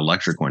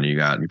electric one you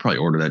got? You probably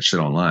ordered that shit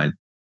online.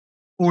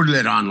 Ordered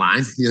it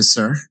online, yes,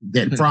 sir.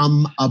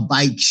 From a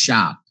bike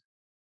shop.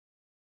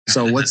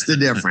 So what's the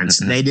difference?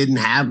 They didn't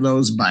have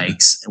those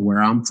bikes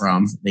where I'm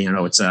from. You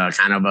know, it's a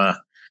kind of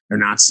they're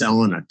not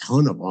selling a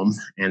ton of them.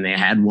 And they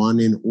had one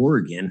in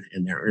Oregon.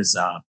 And there is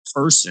a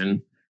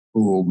person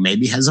who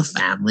maybe has a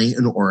family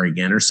in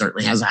Oregon or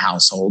certainly has a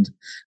household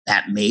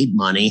that made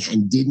money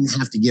and didn't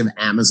have to give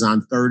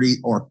Amazon 30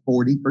 or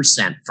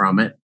 40% from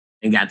it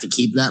and got to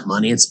keep that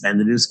money and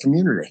spend it in his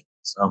community.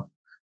 So,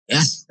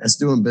 yeah, that's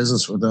doing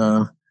business with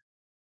I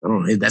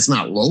don't know, that's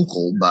not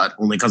local, but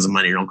only because of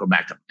money you don't go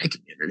back to my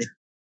community.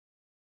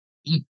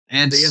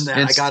 And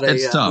I got a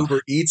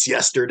Uber Eats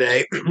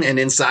yesterday, and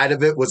inside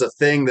of it was a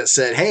thing that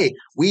said, "Hey,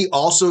 we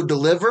also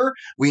deliver.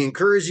 We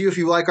encourage you, if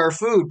you like our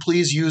food,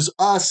 please use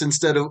us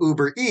instead of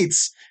Uber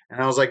Eats."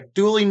 And I was like,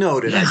 "Duly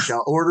noted. I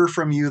shall order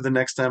from you the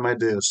next time I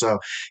do." So,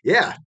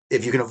 yeah,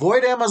 if you can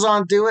avoid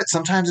Amazon, do it.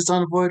 Sometimes it's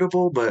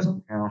unavoidable, but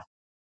you know,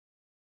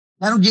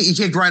 that'll get you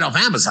kicked right off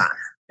Amazon.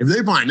 If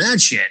they find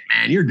that shit,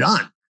 man, you're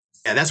done.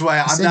 Yeah, that's why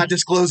I'm not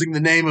disclosing the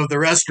name of the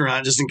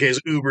restaurant just in case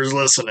Uber's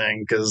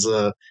listening. Because,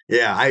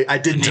 I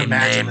didn't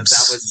imagine that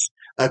was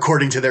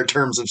according to their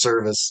terms of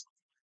service.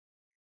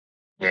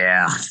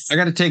 Yeah. I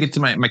got to take it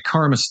to my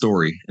karma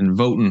story and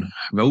voting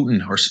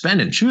or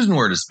choosing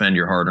where to spend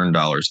your hard-earned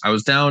dollars. I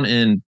was down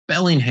in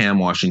Bellingham,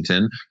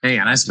 Washington. Hey,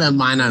 and I spent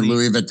mine on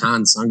Louis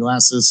Vuitton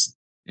sunglasses.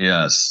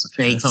 Yes.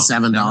 Fake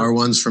 $7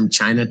 ones from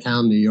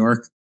Chinatown, New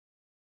York.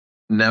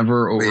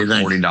 Never over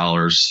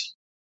 $40.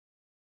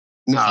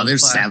 No,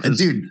 there's $7.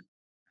 Dude,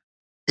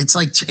 it's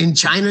like in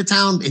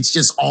Chinatown, it's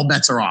just all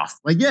bets are off.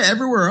 Like, yeah,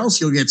 everywhere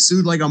else you'll get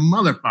sued like a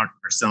motherfucker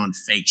for selling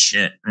fake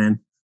shit, man.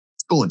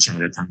 It's cool in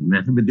Chinatown,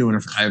 man. I've been doing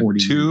it for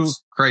 40 years. I have 2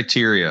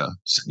 criteria,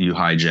 you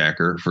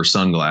hijacker, for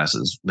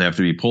sunglasses. They have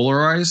to be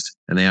polarized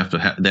and they have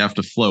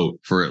to float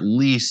for at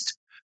least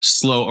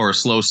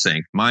slow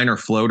sink. Mine are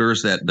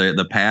floaters that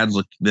the pads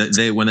look,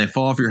 they when they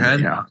fall off your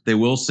head, they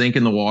will sink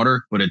in the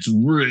water, but it's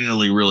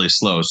really, really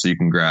slow, so you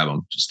can grab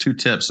them. Just 2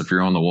 tips if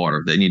you're on the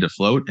water: they need to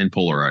float and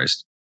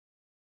polarized.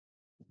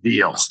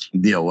 Deal.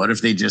 What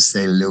if they just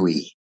say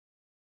Louis?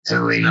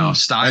 No,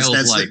 styles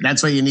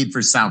that's what you need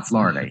for South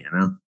Florida, you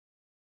know.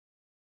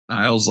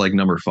 Styles like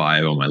number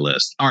 5 on my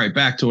list. All right,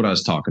 back to what I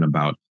was talking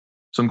about.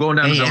 So I'm going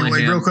down to Bellingham.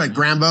 Wait, real quick,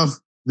 Grambo.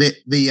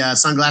 The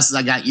sunglasses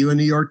I got you in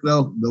New York,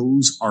 though,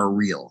 those are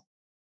real.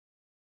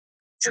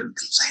 Don't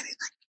say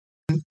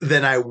anything.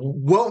 Then I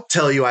won't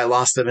tell you I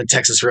lost them in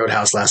Texas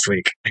Roadhouse last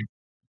week.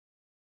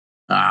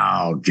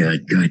 Oh,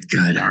 good.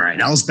 All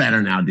right. All's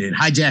better now, dude.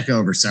 Hijack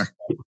over, sir.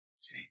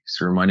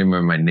 It's reminding me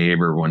of my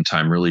neighbor one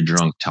time, really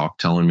drunk,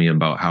 telling me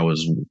about how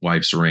his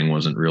wife's ring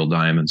wasn't real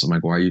diamonds. I'm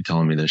like, why are you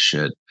telling me this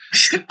shit?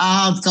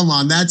 Oh, come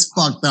on. That's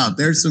fucked up.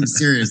 There's some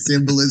serious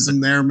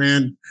symbolism there,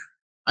 man.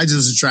 I just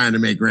was trying to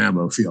make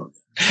Rambo feel good.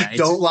 Right?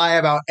 Don't lie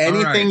about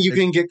anything you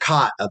can get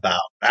caught about.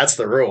 That's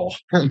the rule.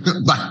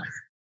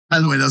 By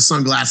the way, those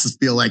sunglasses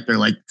feel like they're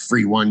like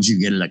free ones you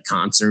get at a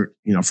concert,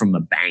 you know, from the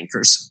bank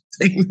or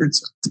something.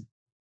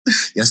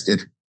 Yes,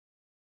 dude.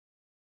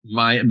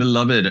 My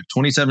beloved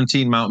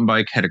 2017 mountain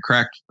bike had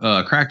cracked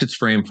its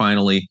frame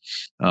finally.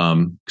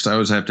 Because I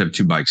always have to have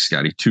 2 bikes,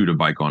 Scotty, 2 to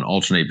bike on,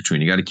 alternate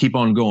between. You got to keep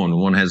on going when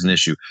one has an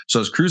issue. So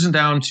I was cruising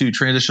down to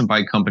Transition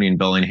Bike Company in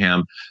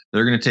Bellingham.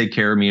 They're going to take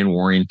care of me in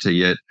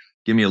Warrington.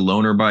 Give me a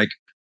loaner bike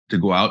to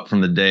go out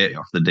from the day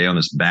on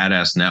this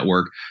badass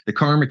network. The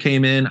karma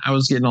came in. I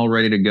was getting all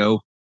ready to go,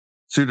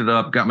 suited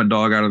up, got my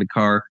dog out of the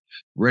car,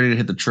 ready to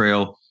hit the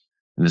trail.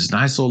 And this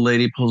nice old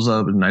lady pulls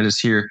up and I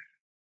just hear,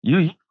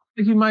 you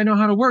might know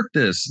how to work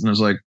this. And I was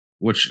like,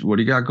 what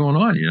do you got going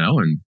on?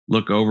 And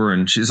look over,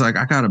 and she's like,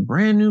 I got a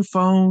brand new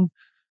phone.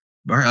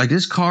 Like,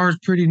 this car is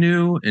pretty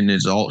new, and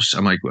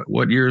I'm like,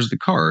 what year is the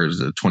car? Is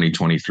it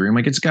 2023? I'm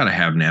like, it's got to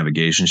have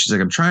navigation. She's like,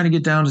 I'm trying to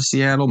get down to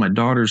Seattle. My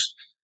daughter's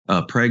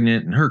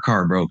pregnant, and her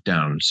car broke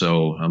down.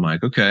 So I'm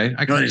like, okay.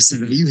 Are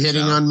you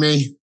hitting on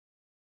me?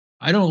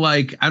 I don't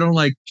like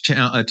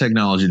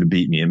technology to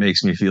beat me. It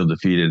makes me feel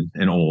defeated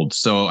and old.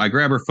 So I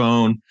grab her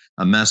phone.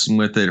 I'm messing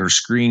with it. Her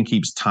screen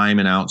keeps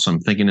timing out. So I'm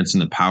thinking it's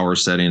in the power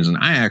settings, and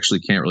I actually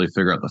can't really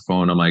figure out the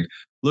phone. I'm like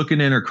looking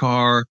in her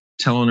car,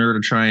 telling her to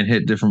try and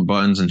hit different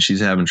buttons, and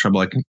she's having trouble.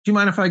 Like, do you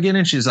mind if I get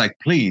in? She's like,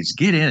 please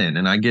get in.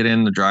 And I get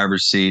in the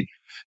driver's seat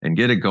and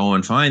get it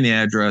going, find the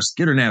address,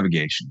 get her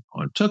navigation.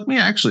 It took me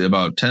actually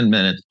about 10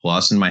 minutes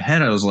plus. In my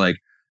head, I was like,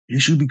 you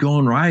should be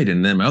going right.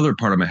 And then my other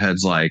part of my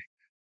head's like,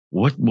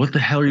 what the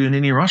hell are you in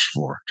any rush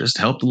for? Just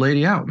help the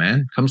lady out,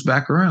 man. Comes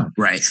back around.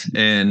 Right.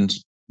 And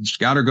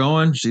got her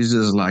going. She's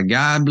just like,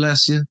 God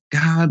bless you.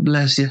 God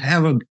bless you.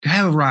 Have a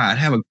ride.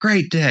 Have a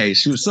great day.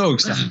 She was so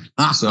excited.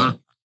 So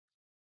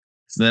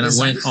then I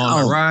went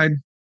on a ride.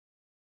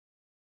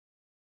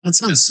 That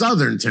sounds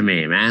Southern to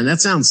me, man. That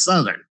sounds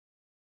Southern.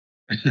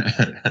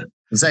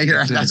 Is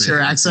that that's your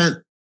accent?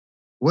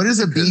 What is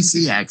a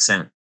BC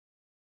accent?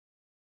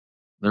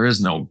 There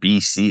is no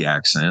BC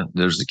accent.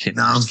 There's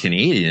there's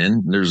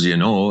Canadian. There's,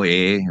 and all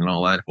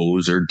that.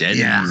 Hoser,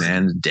 deadly,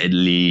 man,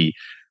 deadly.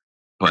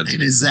 But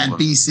is that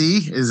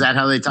BC? Is that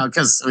how they talk?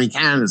 Because,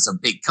 Canada's a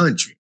big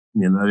country.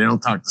 They don't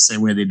talk the same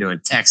way they do in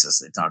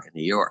Texas. They talk in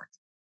New York.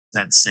 Is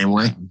that the same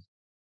way?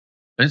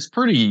 It's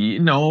pretty,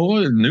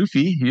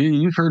 Newfie.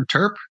 You've heard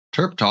Terp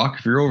talk.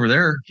 If you're over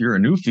there, if you're a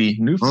Newfie.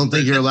 I don't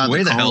think you're allowed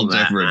to call them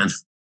that, man.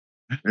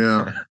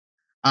 Yeah.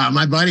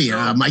 My buddy,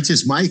 Mike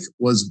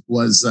was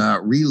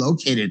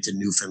relocated to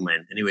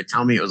Newfoundland, and he would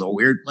tell me it was a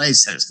weird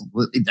place and it's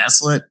completely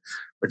desolate,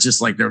 but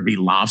just like there'd be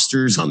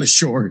lobsters on the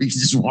shore. You could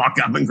just walk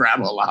up and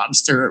grab a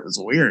lobster. It was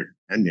weird.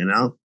 And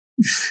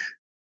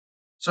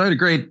so I had a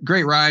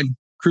great ride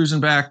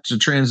cruising back to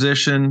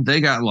transition. They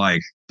got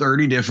like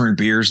 30 different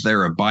beers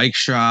there, a bike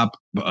shop,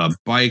 a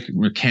bike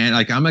mechanic.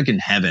 Like, I'm like in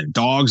heaven.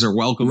 Dogs are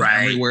welcome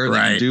everywhere. They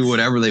can do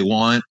whatever they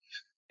want.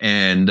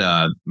 And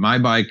my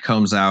bike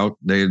comes out.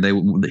 I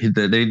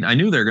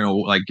knew they're gonna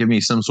like give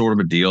me some sort of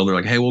a deal. They're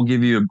like, hey, we'll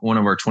give you one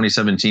of our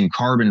 2017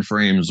 carbon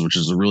frames, which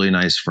is a really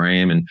nice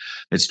frame, and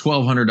it's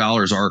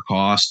 $1,200 our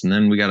cost, and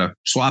then we got to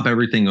swap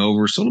everything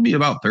over, so it'll be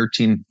about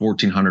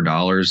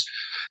 $1,400.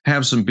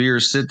 Have some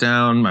beers, sit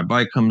down. My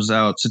bike comes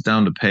out, sit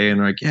down to pay, and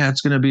they're like, yeah,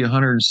 it's gonna be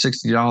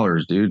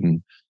 $160, dude.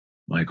 And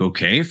I'm like,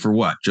 okay, for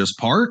what? Just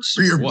parts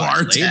for your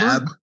bar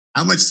tab?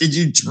 How much did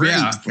you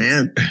drink,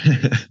 man?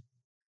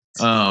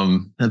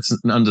 That's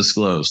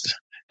undisclosed.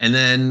 And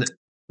then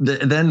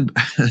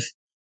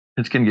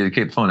it's gonna get a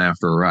cape phone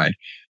after a ride.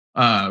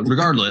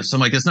 Regardless,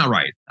 I'm like, it's not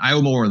right. I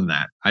owe more than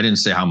that. I didn't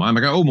say how much. I'm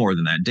like, I owe more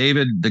than that.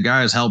 David, the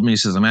guy has helped me,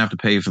 says I'm gonna have to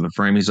pay for the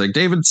frame. He's like,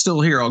 David's still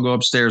here. I'll go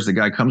upstairs. The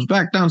guy comes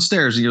back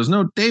downstairs. He goes,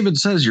 no, David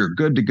says you're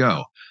good to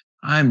go.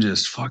 I'm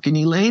just fucking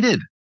elated.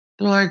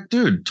 They're like,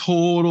 dude,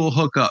 total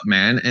hookup,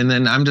 man. And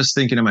then I'm just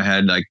thinking in my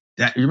head, like,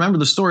 that, you remember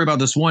the story about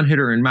this one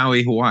hitter in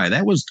Maui, Hawaii?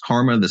 That was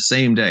karma the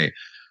same day.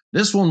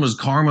 This one was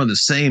karma the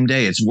same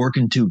day. It's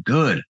working too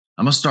good.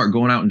 I'm going to start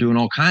going out and doing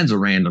all kinds of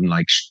random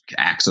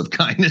acts of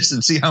kindness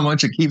and see how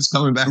much it keeps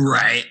coming back.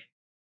 Right.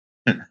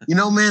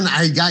 Man,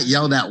 I got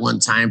yelled at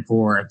one time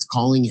for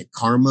calling it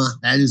karma.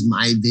 That is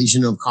my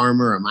vision of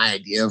karma, or my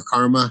idea of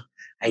karma.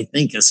 I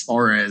think as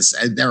far as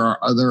there are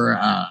other,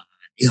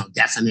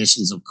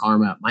 definitions of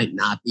karma, it might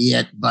not be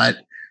it, but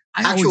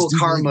actual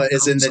karma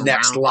is in the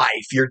next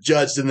life. You're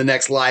judged in the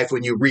next life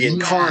when you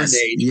reincarnate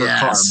for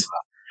karma.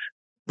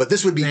 But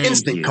this would be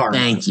instant karma.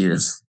 Thank you.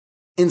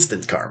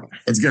 Instant karma.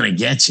 It's going to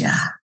get you.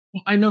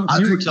 Well, I know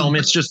you were telling me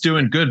it's just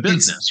doing good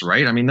business,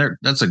 right? I mean,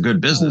 that's a good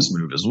business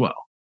move as well.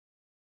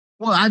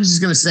 Well, I was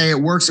just going to say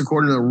it works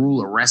according to the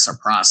rule of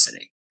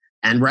reciprocity.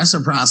 And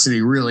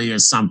reciprocity really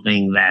is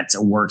something that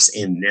works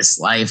in this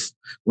life.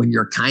 When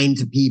you're kind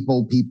to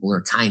people, people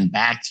are kind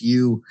back to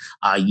you.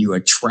 You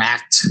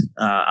attract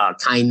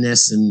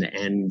kindness.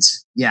 And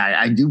yeah,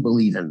 I do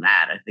believe in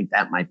that. I think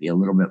that might be a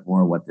little bit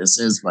more what this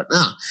is. But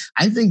no,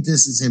 I think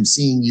this is him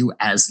seeing you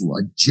as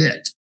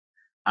legit.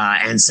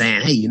 And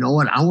saying, hey, you know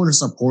what? I want to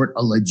support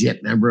a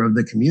legit member of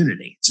the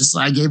community. Just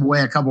I gave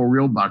away a couple of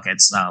real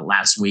buckets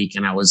last week.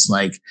 And I was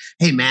like,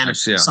 hey, man, if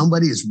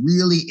somebody is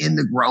really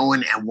into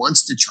growing and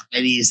wants to try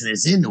these and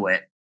is into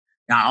it,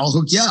 I'll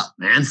hook you up,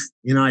 man.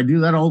 I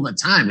do that all the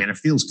time, and it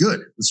feels good.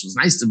 This was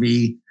nice to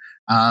be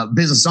a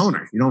business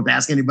owner. You don't have to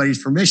ask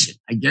anybody's permission.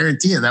 I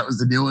guarantee you that was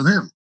the deal with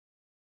him.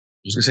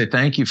 I was going to say,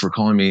 thank you for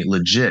calling me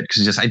legit,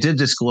 because I did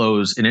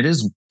disclose, and it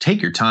is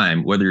take your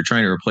time, whether you're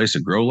trying to replace a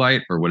grow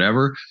light or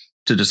whatever,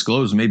 to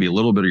disclose maybe a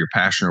little bit of your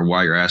passion or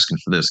why you're asking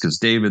for this. Because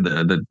David,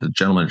 the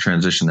gentleman in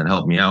transition that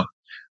helped me out,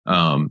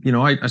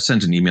 I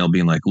sent an email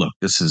being like, look,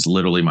 this is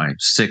literally my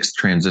 6th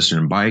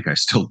transition bike. I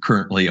still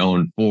currently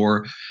own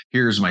 4.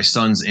 Here's my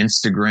son's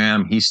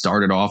Instagram. He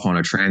started off on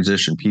a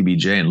transition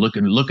PBJ, and look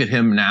at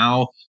him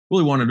now.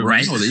 Really wanted to know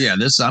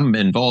that, I'm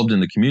involved in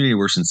the community.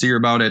 We're sincere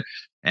about it.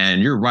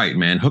 And you're right,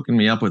 man. Hooking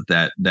me up with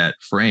that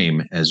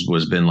frame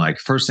was been like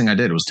first thing I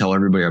did was tell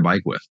everybody I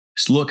bike with.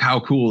 Just look how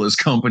cool this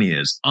company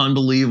is.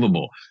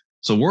 Unbelievable.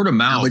 So word of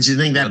mouth. How much do you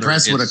think that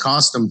press would have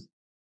cost them?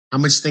 How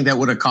much do you think that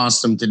would have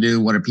cost them to do?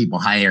 What do people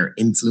hire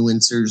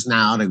influencers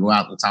now to go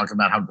out and talk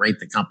about how great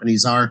the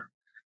companies are?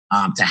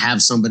 To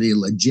have somebody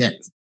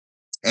legit,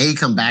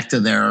 come back to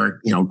their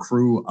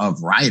crew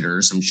of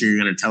writers. I'm sure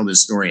you're going to tell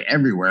this story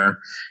everywhere.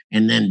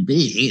 And then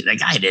B, the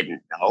guy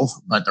didn't know,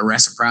 but the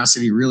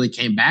reciprocity really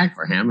came back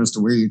for him as to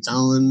where you're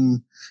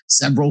telling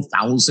several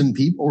thousand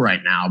people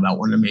right now about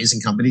what an amazing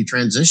company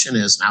Transition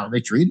is and how they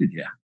treated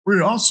you.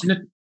 Pretty awesome.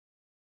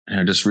 And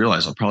I just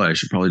realized I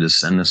should probably just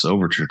send this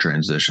over to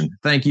Transition.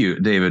 Thank you,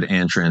 David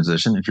and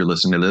Transition, if you're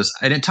listening to this.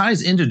 And it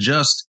ties into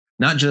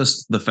not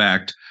just the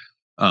fact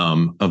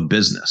of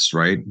business,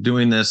 right?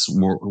 Doing this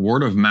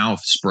word of mouth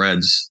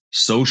spreads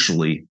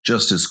socially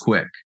just as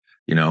quick.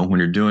 When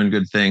you're doing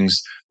good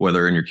things,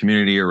 whether in your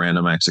community or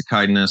random acts of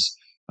kindness,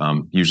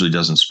 usually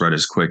doesn't spread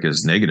as quick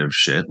as negative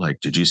shit. Like,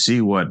 did you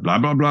see what blah,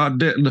 blah, blah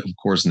did? Of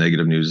course,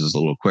 negative news is a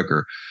little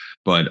quicker.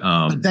 But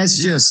that's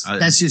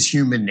just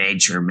human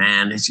nature,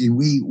 man.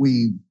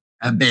 We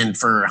have been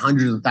for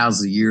hundreds of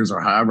thousands of years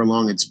or however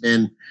long it's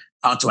been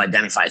taught to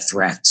identify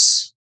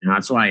threats.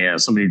 That's why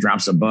somebody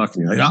drops a book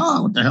and you're like,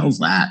 oh, what the hell's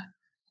that?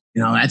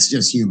 That's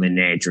just human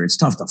nature. It's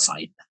tough to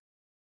fight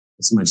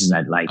as much as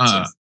I'd like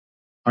to.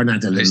 Or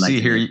not to live like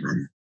here.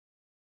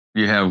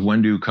 You have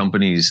when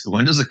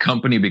does a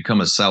company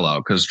become a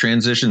sellout? Because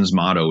Transition's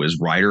motto is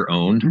writer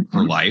owned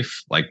for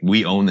life. Like,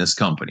 we own this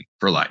company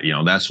for life.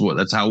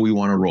 That's how we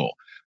want to roll.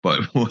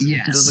 But when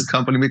does a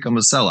company become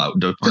a sellout?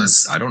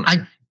 I don't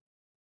know.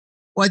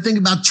 I think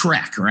about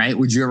Trek, right?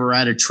 Would you ever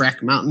ride a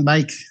Trek mountain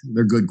bike?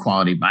 They're good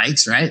quality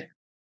bikes, right?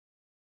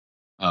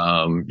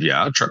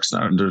 Truck's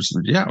not.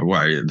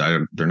 Why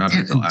they're not?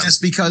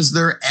 Just because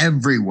they're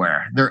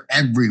everywhere. They're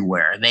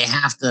everywhere. They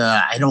have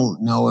to. I don't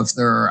know if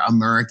they're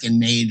American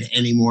made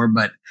anymore,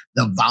 but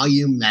the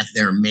volume that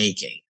they're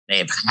making,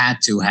 they've had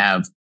to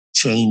have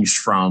changed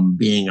from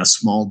being a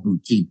small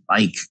boutique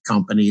bike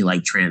company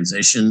like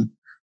Transition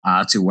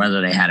to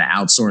whether they had to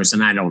outsource.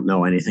 And I don't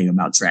know anything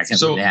about Trek.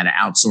 So they had to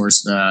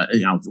outsource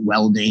the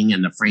welding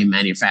and the frame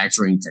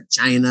manufacturing to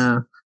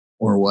China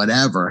or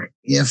whatever.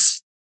 If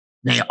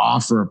they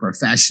offer a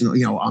professional,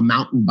 a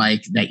mountain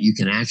bike that you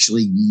can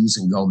actually use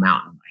and go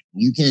mountain biking.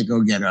 You can't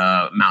go get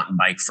a mountain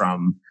bike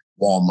from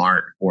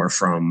Walmart or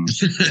from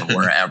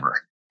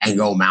wherever and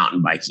go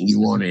mountain biking.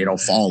 You won't, it'll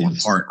fall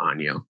apart on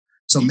you.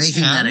 So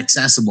making that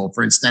accessible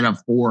for instead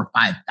of $4,000 or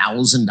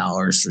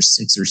 $5,000 for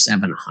 $600 or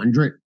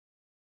 $700.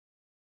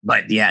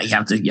 But you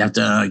have to get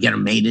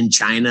them made in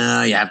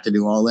China. You have to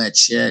do all that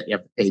shit. You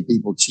have to pay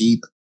people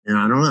cheap.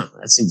 I don't know.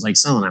 That seems like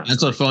selling out.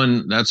 That's a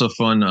fun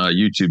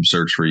YouTube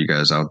search for you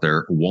guys out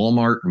there.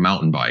 Walmart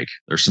mountain bike.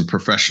 There's some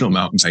professional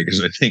mountain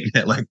bikers, I think,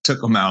 that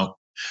took them out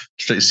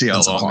to see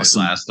how long they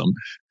last them.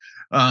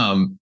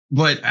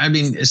 But I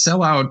mean,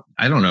 sell out.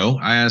 I don't know.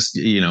 I asked,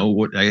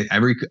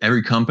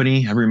 every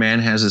company, every man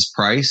has his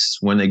price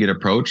when they get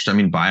approached. I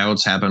mean,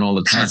 buyouts happen all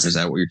the time. Is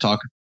that what you're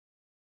talking?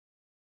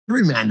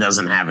 Every man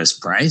doesn't have his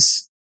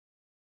price.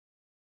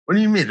 What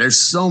do you mean? There's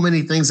so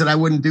many things that I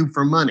wouldn't do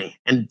for money.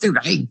 And dude,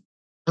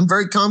 I'm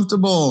very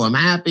comfortable. I'm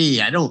happy.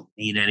 I don't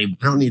need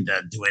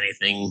to do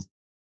anything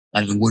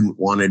that I wouldn't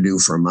want to do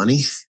for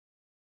money.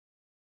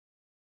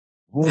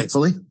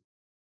 Thankfully.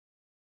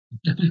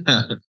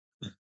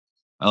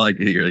 I like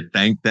it. You're like,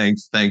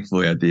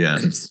 thankfully at the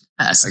end.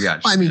 Yes. I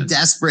got you. I mean,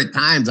 desperate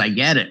times. I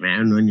get it,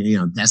 man.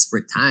 When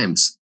desperate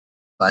times.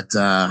 But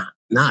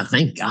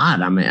thank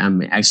God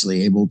I'm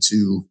actually able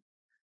to.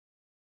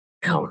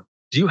 Do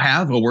you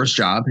have a worse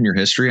job in your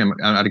history? I'm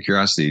out of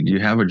curiosity. Do you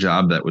have a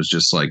job that was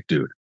just like,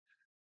 dude?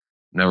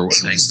 Never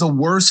was. It was the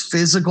worst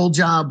physical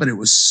job, but it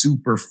was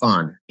super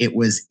fun. It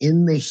was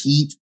in the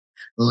heat,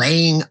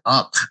 laying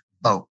up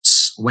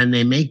boats. When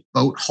they make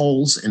boat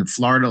holes in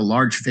Florida,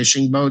 large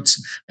fishing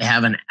boats, they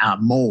have a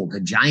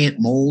giant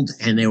mold,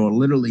 and they will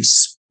literally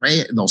spray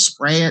it. They'll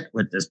spray it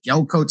with this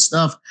gel coat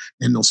stuff,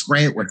 and they'll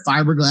spray it with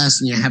fiberglass,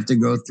 and you have to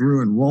go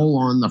through and roll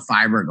on the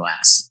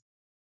fiberglass.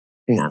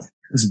 Yeah,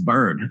 this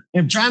bird.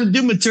 I'm trying to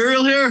do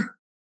material here.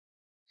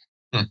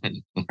 All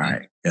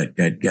right,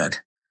 good.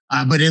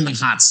 But in the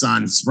hot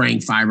sun, spraying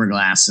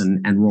fiberglass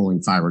and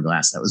rolling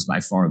fiberglass, that was by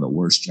far the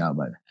worst job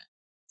I've had.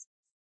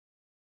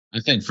 I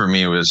think for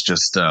me, it was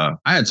just, I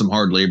had some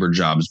hard labor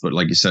jobs, but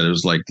like you said, it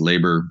was like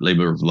labor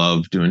of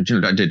love doing,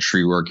 I did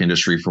tree work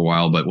industry for a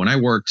while, but when I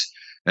worked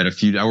at I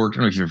don't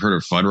know if you've heard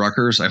of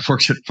Fuddruckers. I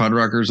worked at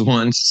Fuddruckers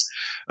once.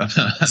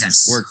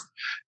 Yes. Worked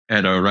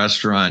at a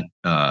restaurant,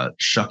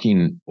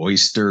 shucking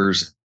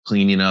oysters,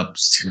 cleaning up,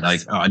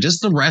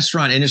 just the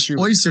restaurant industry.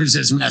 Oysters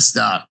is messed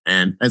up,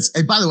 man.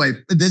 And by the way,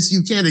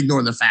 you can't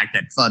ignore the fact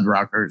that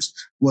Fuddruckers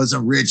was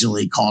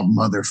originally called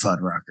Mother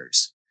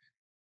Fuddruckers.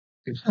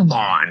 Come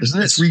on,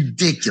 it's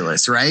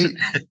ridiculous, right?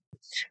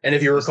 And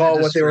if you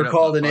recall what they were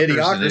called in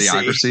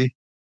Idiocracy.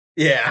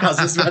 Yeah, I was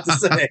just about to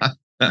say.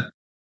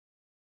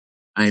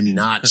 I'm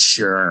not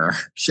sure.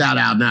 Shout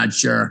out, not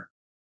sure.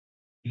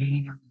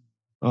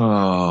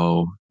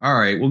 Oh, All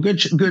right. Well,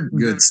 good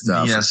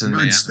stuff. Yes, and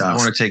good man, stuff. I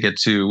want to take it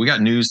to. We got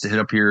news to hit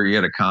up here. You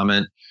had a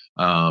comment.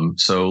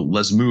 So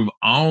let's move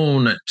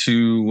on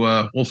to.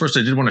 Well, first,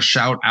 I did want to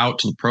shout out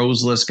to the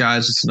pros list,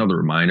 guys. It's another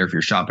reminder if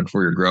you're shopping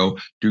for your grow,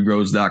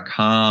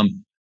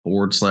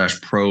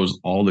 DudeGrows.com/pros.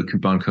 All the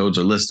coupon codes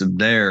are listed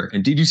there.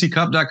 And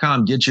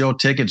DGCcup.com. Get your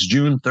tickets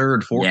June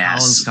 3rd, Fort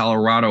Collins,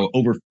 Colorado.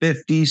 Over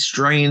 50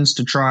 strains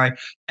to try.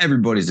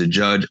 Everybody's a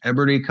judge.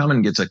 Everybody come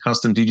and gets a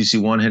custom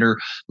DGC one hitter,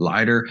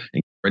 lighter,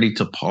 and ready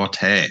to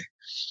party.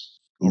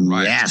 All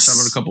right. Yes. Shout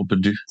out a couple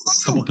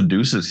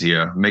producers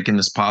here making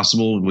this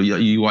possible. Will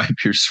you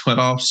wipe your sweat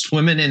off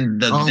swimming in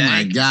the Oh dank?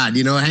 my God.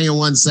 You know, hang on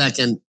 1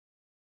 second.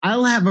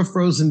 I'll have a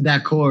frozen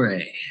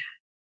daiquiri.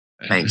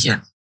 Thank you.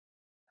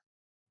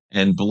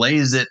 And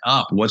blaze it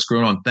up. What's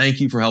going on? Thank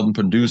you for helping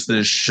produce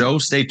this show.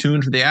 Stay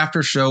tuned for the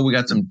after show. We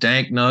got some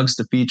dank nugs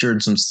to feature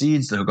and some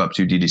seeds to hook up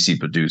to DDC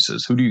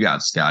producers. Who do you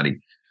got, Scotty?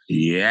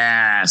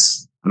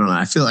 Yes. I don't know.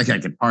 I feel like I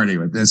could party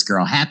with this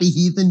girl. Happy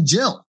Heath and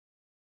Jill.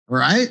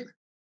 Right?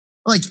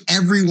 Like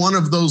every one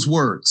of those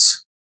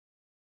words.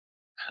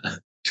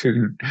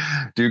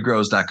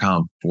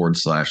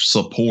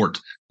 DudeGrows.com/support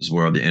is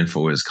where the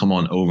info is. Come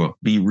on over.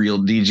 Be real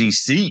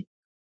DGC.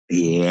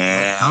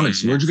 Yeah.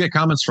 Comments. Where'd you get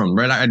comments from?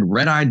 Red Eye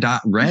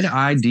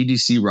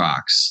DDC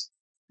rocks.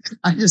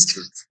 I just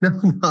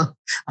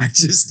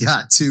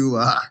got to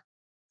I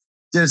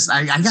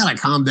gotta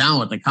calm down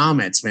with the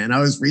comments, man. I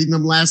was reading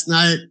them last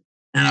night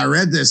and I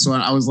read this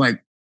one. I was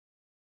like,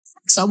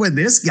 what's up with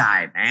this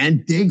guy,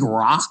 man? Dig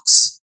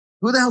rocks.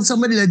 Who the hell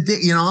somebody that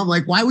dig, you know, I'm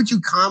like, why would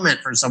you comment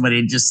for somebody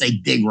and just say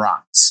dig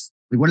rocks?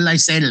 Like, what did I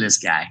say to this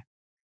guy?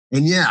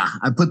 And yeah,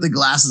 I put the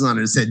glasses on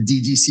and it said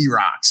DGC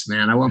rocks,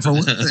 man. I went from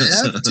what the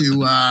F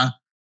to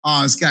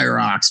this guy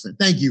rocks. But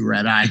thank you,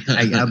 Red Eye.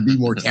 I'll be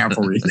more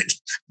careful reading.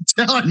 I'm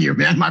telling you,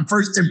 man, my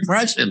first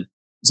impression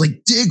was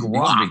like, dig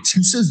rocks.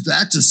 Who says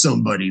that to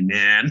somebody,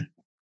 man?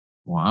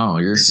 Wow,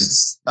 you're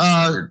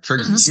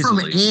triggered. This is from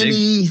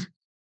Annie.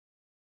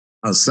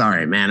 Oh,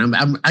 sorry, man.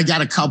 I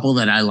got a couple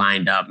that I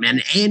lined up,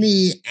 man.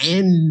 Annie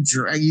and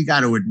you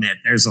got to admit,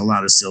 there's a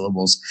lot of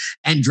syllables.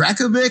 And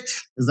Drakovic,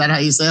 is that how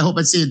you say? I hope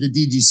I say it the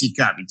DGC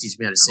Cup. You teach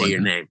me how to say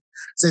your name.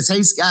 Says,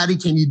 hey, Scotty,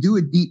 can you do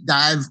a deep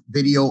dive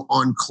video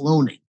on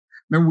cloning?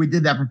 Remember we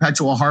did that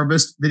perpetual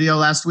harvest video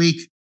last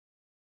week?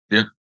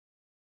 Yeah.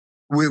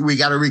 We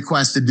got a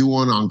request to do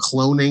one on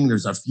cloning.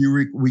 There's a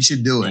few, we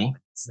should do it.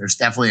 There's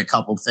definitely a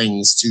couple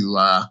things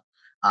to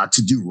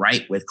do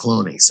right with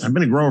cloning. So I've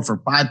been a grower for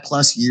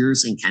 5+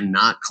 years and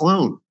cannot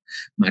clone.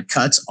 My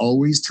cuts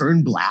always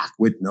turn black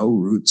with no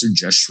roots or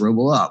just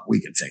shrivel up.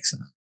 We can fix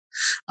that.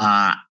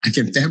 I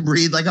can fem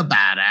breathe like a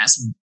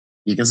badass.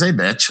 You can say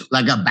bitch,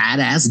 like a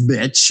badass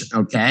bitch.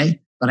 Okay.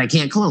 But I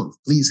can't clone.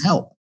 Please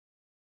help.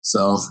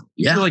 So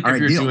yeah. I feel like if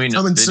you're doing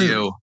a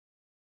video,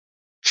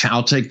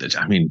 I'll take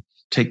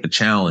the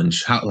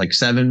challenge. How, like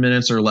 7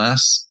 minutes or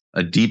less?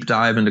 A deep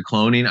dive into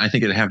cloning, I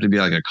think it'd have to be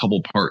like a couple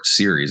part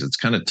series. It's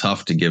kind of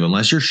tough to give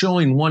unless you're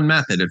showing one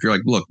method. If you're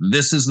like, look,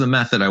 this is the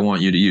method I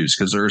want you to use,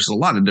 because there's a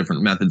lot of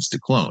different methods to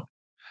clone.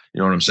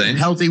 You know what I'm saying?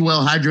 Healthy,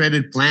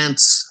 well-hydrated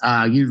plants.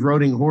 Use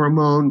rotting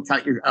hormone.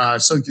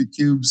 Soak your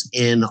cubes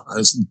in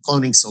a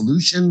cloning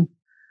solution.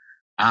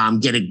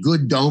 Get a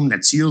good dome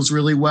that seals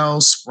really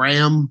well. Spray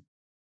them.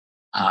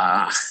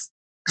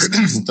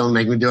 Don't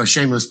make me do a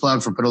shameless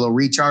plug for put a little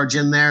recharge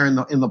in there in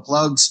the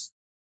plugs,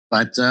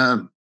 but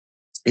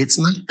it's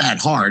not that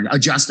hard.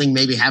 Adjusting,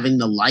 maybe having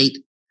the light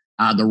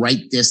the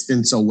right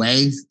distance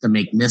away to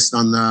make mist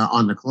on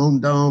the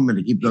clone dome and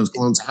to keep those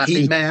clones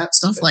happy. Heat mat,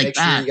 stuff like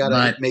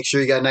that. Make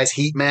sure you got a nice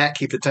heat mat.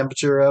 Keep the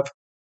temperature up.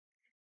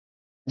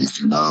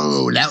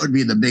 Oh, that would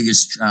be the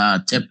biggest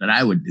tip that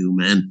I would do,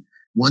 man.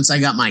 Once I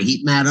got my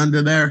heat mat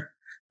under there,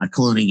 my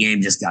cloning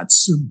game just got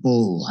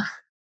simple.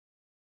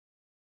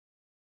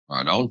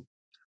 Right on.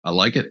 I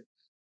like it.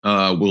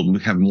 We'll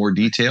have more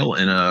detail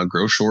in a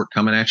grow short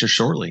coming at you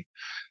shortly.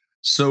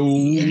 So,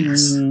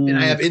 and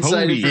I have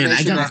inside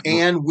information that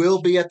Anne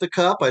will be at the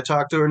Cup. I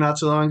talked to her not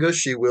too long ago.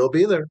 She will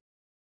be there.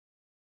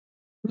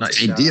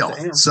 Nice. A deal.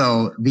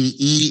 So the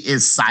E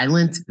is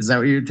silent. Is that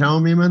what you're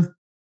telling me, man?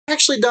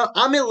 Actually,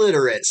 I'm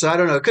illiterate, so I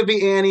don't know. It could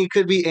be Annie,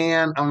 could be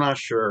Anne. I'm not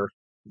sure,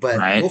 but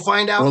we'll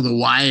find out. Well, the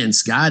Y in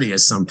Scotty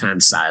is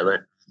sometimes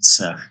silent.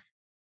 So,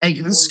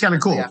 hey, this is kind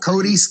of cool.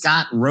 Cody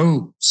Scott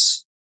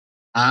Rose.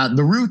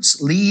 The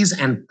roots, leaves,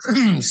 and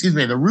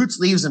the roots,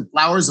 leaves, and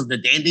flowers of the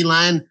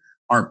dandelion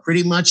are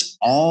pretty much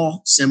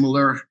all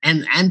similar,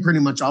 and pretty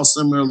much all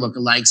similar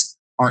lookalikes,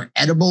 are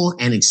edible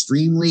and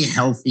extremely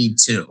healthy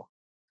too.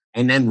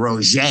 And then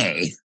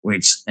Roger,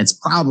 which that's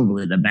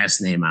probably the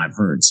best name I've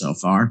heard so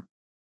far.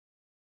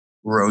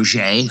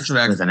 Roger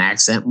with an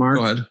accent mark.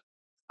 Go ahead.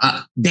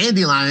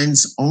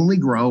 Dandelions only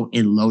grow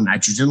in low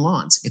nitrogen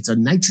lawns. It's a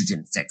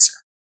nitrogen fixer.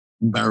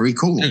 Very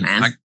cool,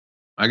 man.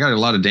 I got a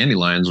lot of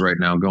dandelions right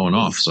now going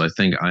off, so I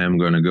think I am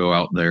going to go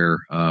out there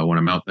when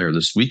I'm out there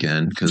this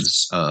weekend,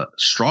 because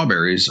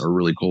strawberries are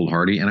really cold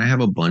hardy, and I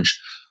have a bunch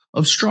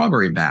of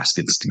strawberry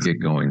baskets to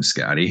get going,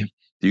 Scotty.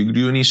 Do you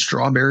do any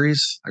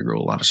strawberries? I grow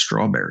a lot of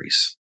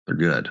strawberries. They're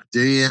good.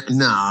 Do you?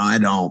 No, I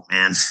don't,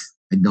 man.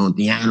 I don't.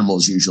 The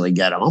animals usually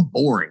get them. I'm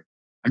boring.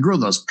 I grow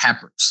those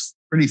peppers.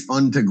 Pretty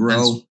fun to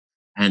grow.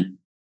 And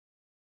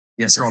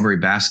yes, strawberry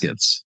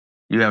baskets.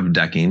 You have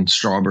decking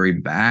strawberry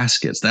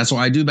baskets. That's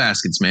why I do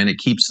baskets, man. It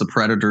keeps the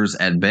predators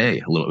at bay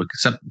a little,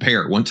 except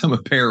pear. One time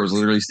a pear was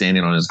literally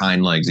standing on his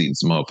hind legs eating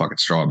some motherfucking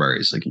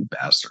strawberries. Like, you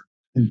bastard.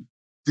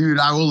 Dude,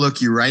 I will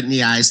look you right in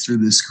the eyes through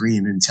the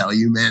screen and tell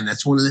you, man,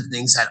 that's one of the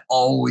things that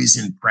always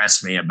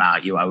impressed me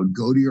about you. I would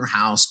go to your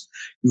house.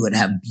 You would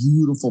have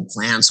beautiful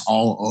plants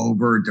all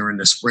over. During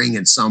the spring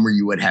and summer,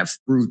 you would have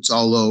fruits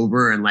all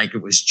over. And like,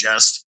 it was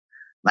just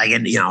like,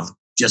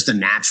 just a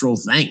natural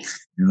thing.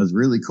 It was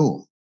really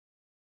cool.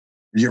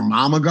 Was your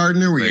mom a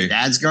gardener? Were your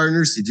dad's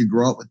gardeners? Did you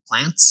grow up with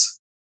plants?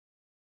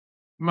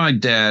 My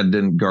dad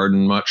didn't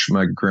garden much.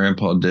 My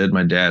grandpa did.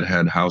 My dad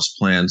had house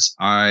plants.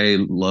 I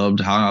loved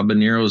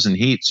habaneros and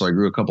heat. So I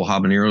grew a couple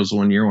habaneros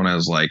one year when I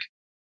was like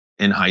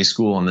in high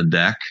school on the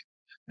deck,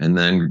 and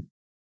then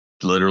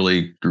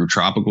literally grew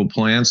tropical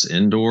plants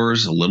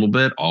indoors a little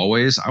bit. I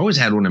always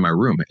had one in my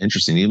room.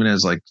 Interesting, even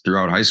as like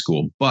throughout high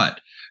school,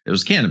 but it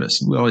was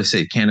cannabis. We always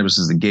say cannabis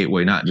is the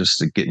gateway, not just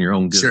to getting your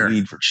own good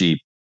weed for cheap.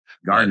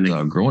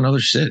 Gardening, growing other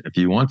shit if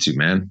you want to,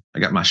 man. I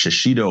got my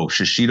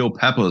shishito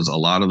peppers. A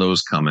lot of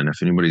those coming.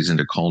 If anybody's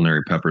into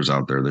culinary peppers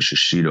out there, the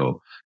shishito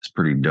is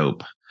pretty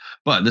dope.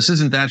 But this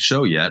isn't that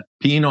show yet.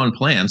 Peeing on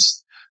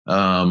plants.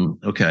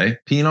 Okay,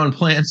 peeing on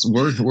plants.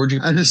 Where'd you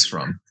get this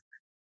from?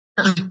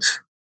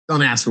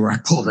 Don't ask where I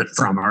pulled it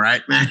from. All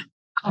right, man.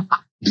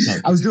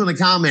 I was doing the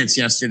comments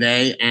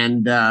yesterday,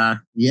 and I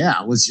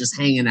was just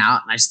hanging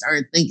out, and I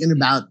started thinking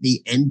about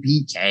the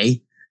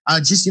NPK.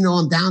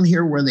 I'm down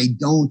here where they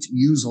don't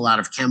use a lot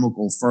of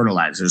chemical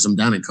fertilizers. I'm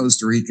down in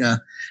Costa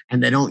Rica,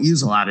 and they don't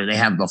use a lot of. They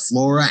have the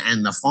flora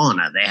and the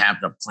fauna. They have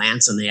the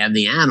plants and they have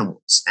the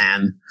animals,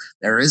 and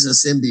there is a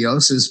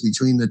symbiosis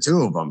between the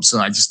two of them. So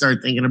I just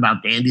started thinking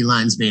about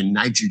dandelions being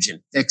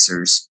nitrogen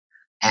fixers,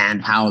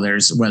 and how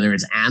whether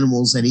it's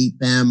animals that eat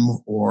them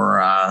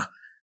or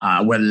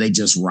whether they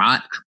just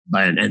rot,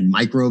 and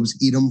microbes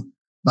eat them,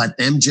 but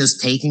them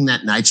just taking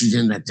that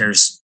nitrogen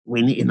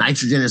we need.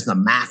 Nitrogen is the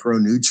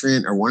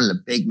macronutrient, or one of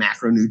the big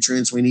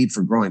macronutrients we need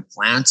for growing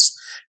plants.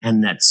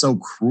 And that's so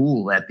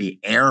cruel that the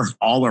air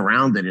all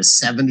around it is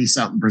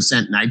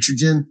 70-something%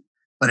 nitrogen,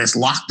 but it's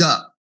locked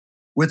up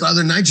with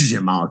other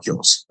nitrogen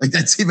molecules. Like,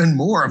 that's even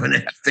more of an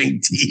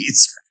effing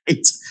tease,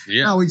 right?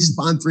 Yeah. No, we just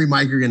bond 3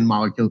 nitrogen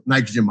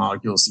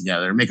molecules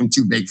together and make them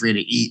too big for you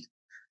to eat.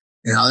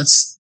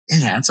 That's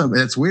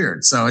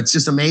weird. So it's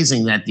just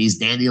amazing that these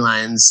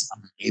dandelions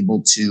are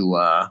able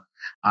to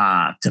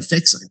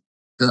fix it.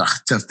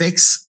 To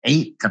fix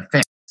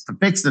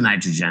the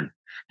nitrogen.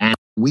 And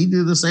we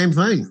do the same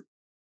thing.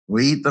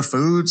 We eat the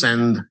foods,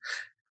 and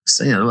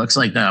it looks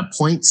like the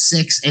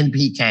 0.6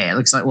 NPK. It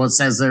looks like, it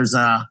says there's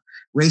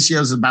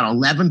ratios of about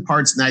 11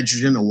 parts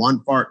nitrogen and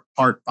 1 part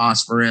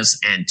phosphorus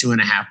and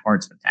 2.5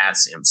 parts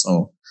potassium.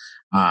 So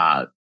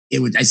I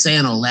say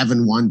an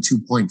 11, 1,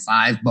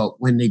 2.5, but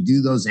when they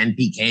do those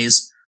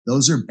NPKs,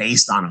 those are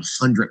based on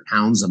 100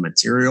 pounds of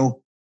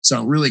material. So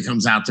it really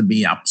comes out to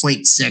be a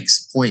 0.6,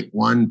 0.1,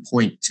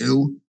 0.2.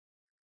 Mm-hmm.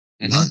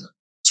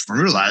 It's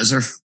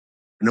fertilizer.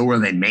 I know where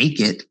they make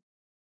it.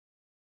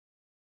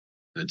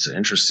 It's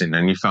interesting.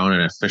 And you found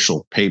an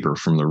official paper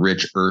from the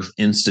Rich Earth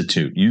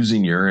Institute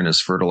using urine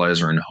as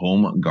fertilizer in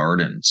home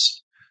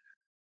gardens.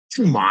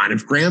 Come on.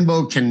 If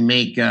Grambo can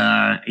make,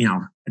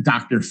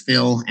 Dr.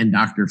 Phil and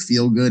Dr.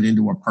 Feelgood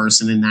into a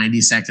person in 90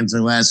 seconds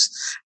or less,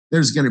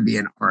 there's going to be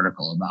an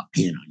article about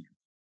peeing on you.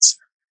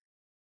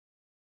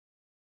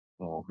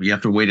 Well, you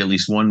have to wait at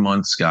least 1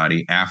 month,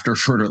 Scotty, after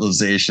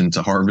fertilization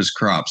to harvest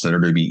crops that are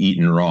to be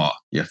eaten raw.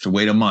 You have to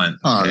wait a month.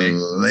 Okay?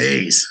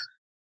 Please.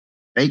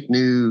 Fake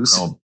news.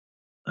 Well,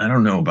 I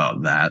don't know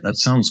about that. That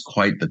sounds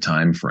quite the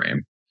time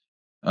frame.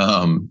 They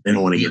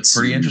don't want to get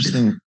pretty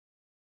interesting.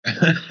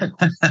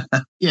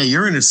 Yeah,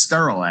 urine is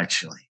sterile,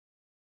 actually.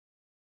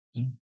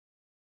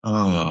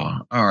 Oh,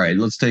 all right.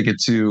 Let's take it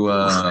to you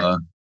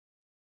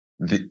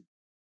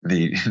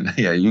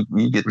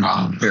get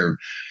there.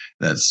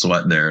 That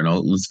sweat there. And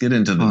let's get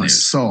into the news.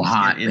 It's so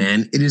hot,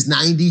 man. It is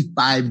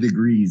 95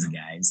 degrees,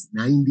 guys.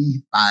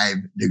 95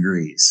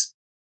 degrees.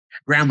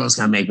 Grambo's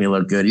going to make me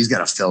look good. He's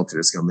got a filter.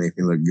 It's going to make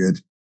me look good.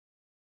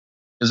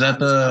 Is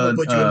that I'll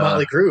put you in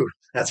Motley Crue.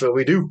 That's what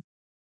we do.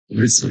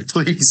 Please.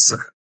 Scotty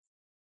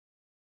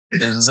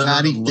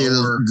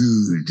feels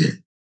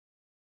good.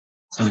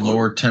 A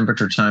lower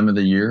temperature time of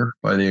the year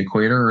by the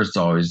equator, or it's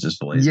always just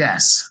blazing?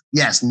 Yes,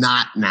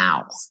 not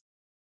now.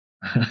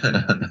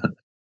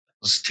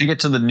 Let's take it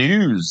to the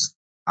news.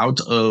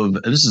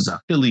 This is a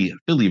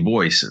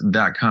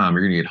phillyvoice.com.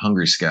 You're going to get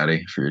hungry,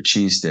 Scotty, for your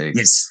cheesesteak.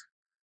 Yes.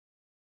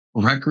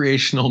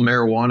 Recreational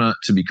marijuana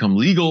to become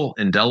legal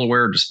in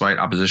Delaware despite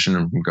opposition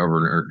from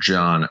Governor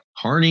John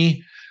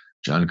Carney.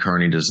 John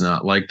Carney does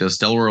not like this.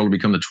 Delaware will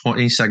become the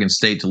 22nd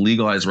state to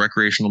legalize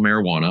recreational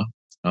marijuana.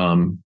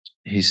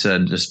 He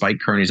said, despite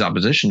Carney's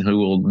opposition, he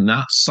will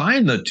not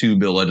sign the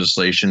 2-bill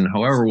legislation,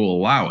 however, will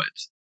allow it.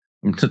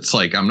 It's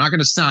like, I'm not going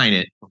to sign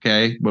it,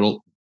 okay? But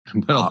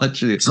I'll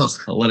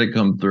let it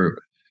come through.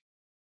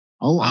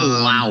 I'll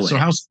allow so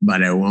it,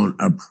 but I won't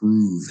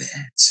approve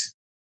it.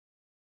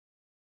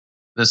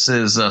 This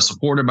is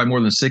supported by more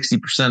than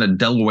 60% of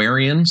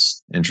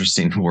Delawareans.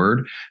 Interesting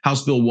word.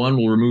 House Bill 1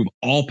 will remove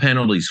all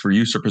penalties for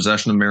use or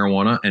possession of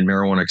marijuana and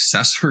marijuana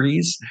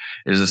accessories.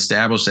 It is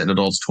established that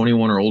adults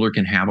 21 or older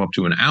can have up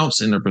to an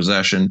ounce in their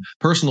possession.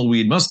 Personal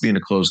weed must be in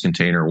a closed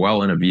container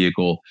while in a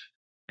vehicle,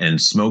 and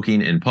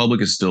smoking in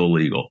public is still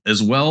illegal,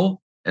 as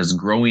well as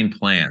growing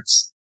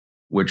plants,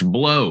 which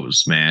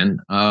blows, man.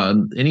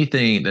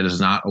 Anything that is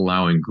not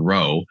allowing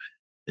grow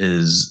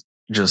is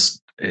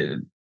just...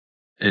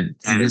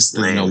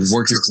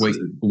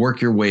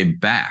 work your way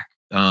back.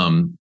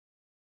 Then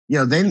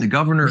the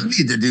governor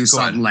need to do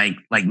something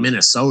like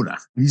Minnesota.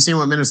 You seen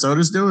what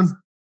Minnesota's doing?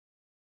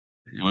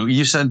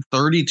 You said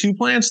 32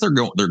 plants. They're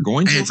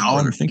going to. It's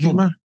all they're thinking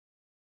about.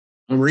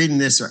 I'm reading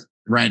this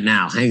right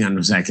now. Hang on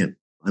a second.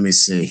 Let me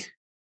see.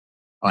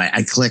 Oh,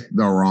 I clicked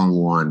the wrong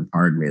one.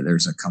 Pardon me.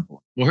 There's a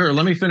couple. Well, here,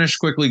 let me finish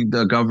quickly.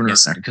 The governor,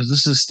 yes, because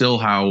this is still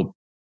how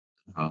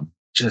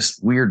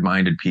just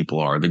weird-minded people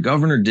are. The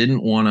governor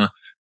didn't want to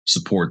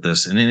support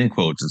this. And then in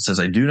quotes, it says,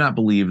 "I do not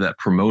believe that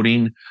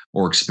promoting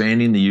or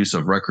expanding the use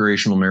of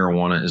recreational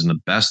marijuana is in the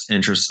best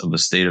interest of the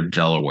state of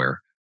Delaware,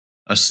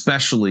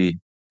 especially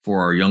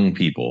for our young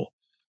people.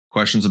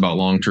 Questions about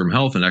long-term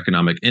health and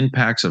economic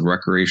impacts of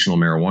recreational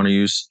marijuana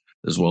use,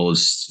 as well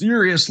as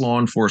serious law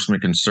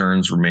enforcement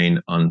concerns, remain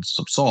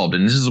unsolved."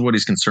 And this is what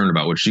he's concerned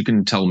about, which you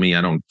can tell me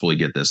I don't fully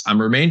get this. "I'm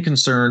remain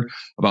concerned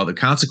about the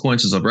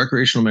consequences of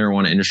recreational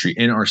marijuana industry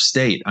in our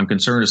state. I'm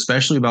concerned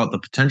especially about the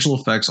potential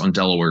effects on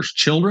Delaware's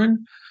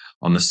children,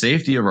 on the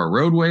safety of our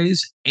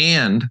roadways,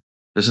 and,"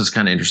 this is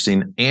kind of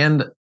interesting,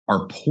 "and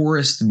our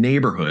poorest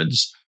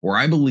neighborhoods, where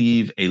I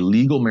believe a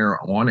legal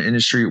marijuana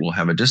industry will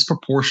have a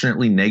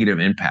disproportionately negative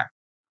impact."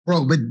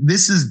 Bro, but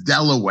this is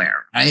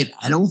Delaware, right?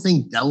 I don't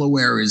think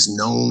Delaware is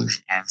known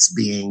as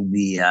being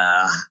the,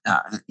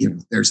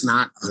 there's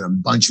not a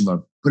bunch of,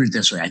 put it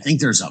this way, I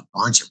think there's a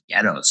bunch of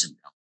ghettos in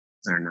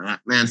Delaware. They're not,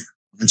 man,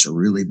 a bunch of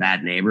really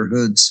bad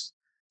neighborhoods.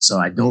 So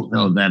I don't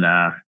know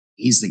that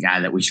he's the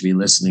guy that we should be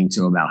listening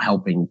to about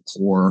helping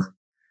poor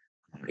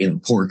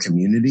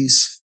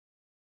communities.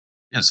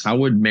 Yes, how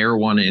would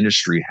marijuana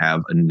industry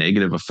have a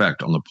negative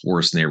effect on the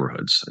poorest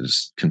neighborhoods? It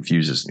just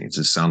confuses me. It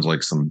just sounds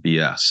like some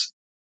BS.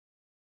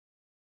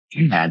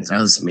 Yeah, it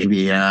does.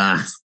 Maybe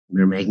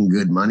they're making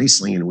good money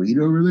slinging weed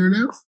over there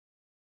now.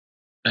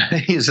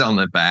 He's on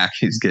the back.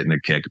 He's getting a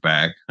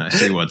kickback. I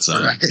see what's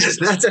up. Right.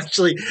 That's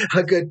actually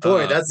a good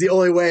point. That's the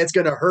only way it's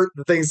going to hurt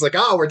the things like,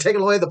 oh, we're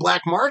taking away the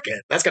black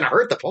market. That's going to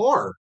hurt the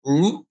poor.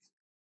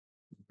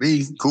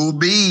 Mm-hmm. Cool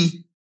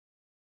B.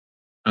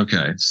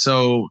 Okay,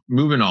 so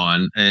moving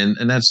on, and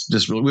that's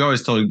just, we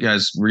always tell you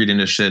guys, read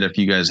into shit. If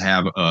you guys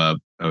have a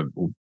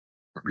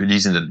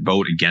reason to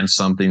vote against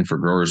something for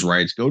growers'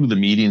 rights, go to the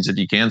meetings if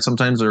you can.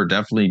 Sometimes there are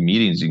definitely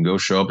meetings. You can go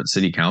show up at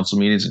city council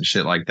meetings and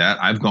shit like that.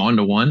 I've gone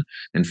to one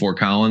in Fort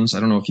Collins. I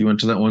don't know if you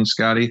went to that one,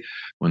 Scotty,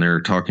 when they were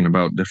talking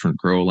about different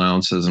grow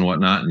allowances and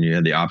whatnot, and you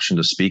had the option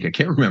to speak. I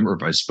can't remember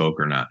if I spoke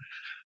or not.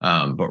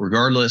 But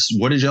regardless,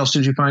 what else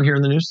did you find here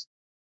in the news?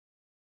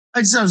 I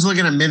was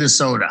looking at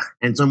Minnesota.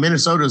 And so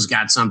Minnesota's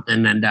got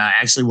something. And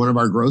actually, one of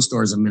our grow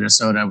stores in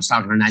Minnesota, I was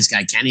talking to a nice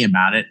guy, Kenny,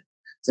 about it.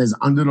 Says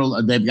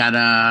they've got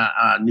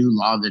a new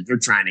law that they're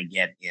trying to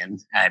get in,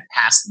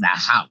 passed the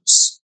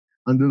House.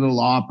 Under the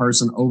law, a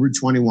person over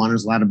 21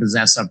 is allowed to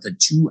possess up to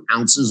 2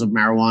 ounces of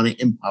marijuana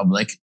in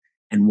public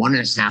and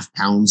 1.5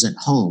 pounds at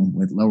home,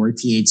 with lower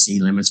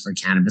THC limits for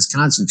cannabis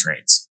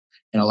concentrates.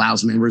 It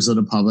allows members of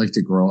the public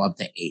to grow up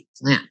to 8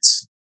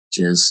 plants,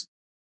 which is,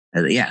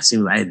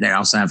 seems like they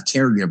also have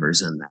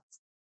caregivers in that.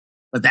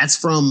 But that's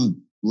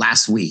from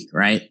last week,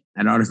 right?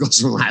 That article's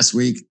from last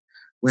week.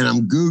 When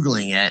I'm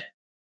Googling it,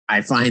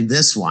 I find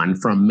this one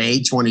from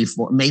May 14,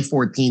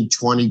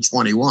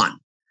 2021.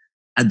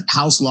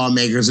 House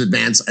lawmakers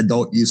advance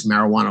adult use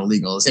marijuana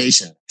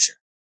legalization measure.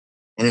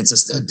 And it's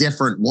just a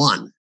different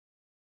one.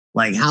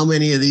 Like, how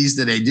many of these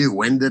do they do?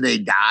 When do they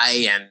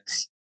die? And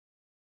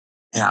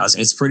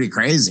it's pretty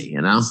crazy,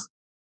 you know?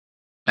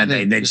 But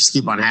they just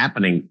keep on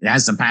happening. It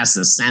has to pass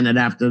the Senate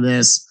after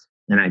this.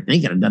 And I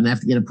think it doesn't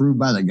have to get approved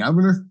by the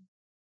governor.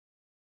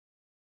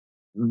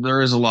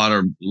 There is a lot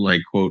of,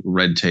 like, quote,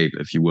 red tape,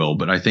 if you will.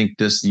 But I think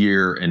this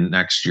year and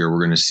next year, we're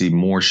going to see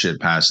more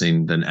shit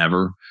passing than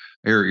ever.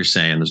 I hear what you're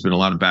saying. There's been a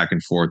lot of back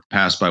and forth,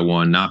 passed by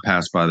one, not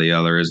passed by the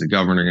other. Is the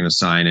governor going to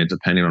sign it,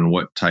 depending on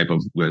what type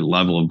of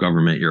level of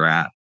government you're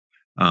at?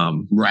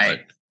 Right.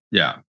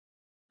 Yeah.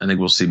 I think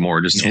we'll see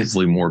more, just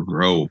hopefully more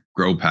grow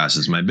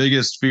passes. My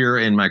biggest fear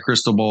in my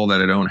crystal ball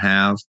that I don't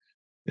have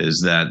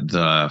is that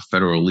the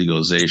federal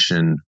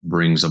legalization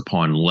brings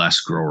upon less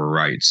grower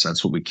rights.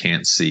 That's what we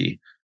can't see.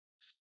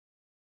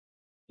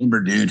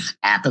 Remember, dude,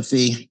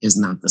 apathy is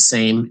not the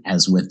same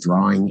as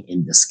withdrawing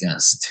in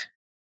disgust.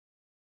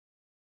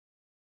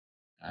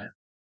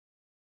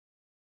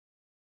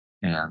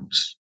 And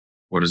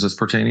what is this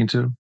pertaining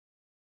to?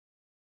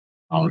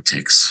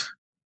 Politics.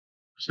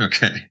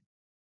 Okay.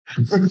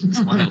 Paying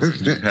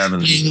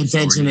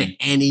attention to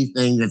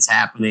anything that's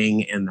happening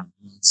in the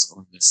House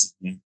or the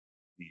Senate.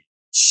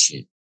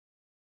 Shit.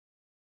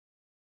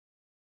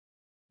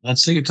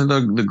 Let's take it to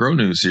the grow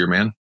news here,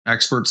 man.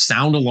 Experts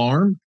sound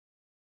alarm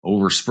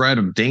over spread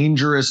of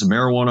dangerous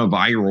marijuana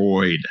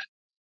viroid.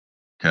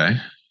 Okay.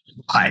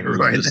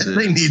 Viroid. That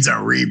thing needs a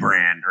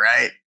rebrand,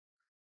 right?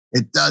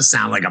 It does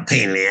sound like a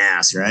pain in the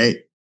ass, right?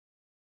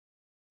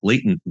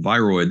 Latent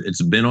viroid.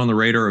 It's been on the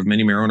radar of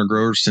many marijuana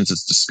growers since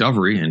its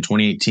discovery in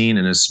 2018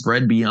 and has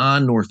spread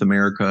beyond North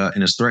America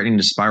and is threatening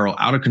to spiral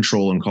out of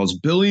control and cause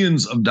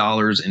billions of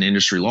dollars in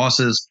industry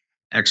losses.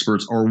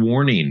 Experts are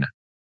warning.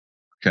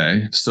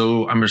 Okay,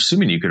 so I'm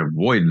assuming you could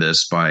avoid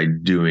this by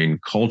doing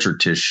culture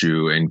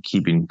tissue and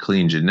keeping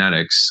clean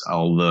genetics,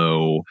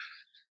 although...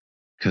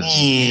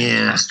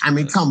 Yeah, I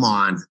mean, come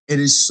on. It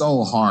is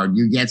so hard.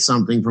 You get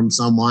something from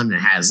someone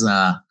that has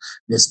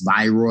this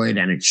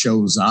viroid and it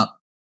shows up.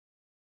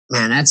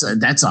 Man, that's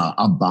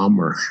a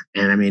bummer.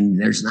 And I mean,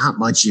 there's not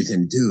much you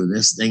can do.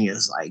 This thing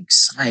is like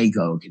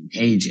psycho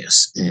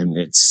contagious and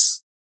it's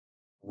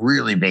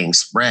really being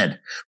spread.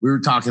 We were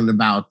talking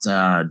about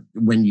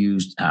when you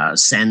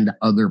send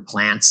other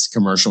plants,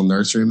 commercial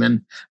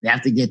nurserymen, they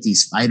have to get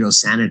these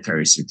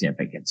phytosanitary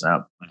certificates,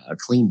 a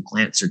clean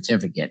plant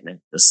certificate, and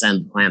to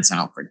send plants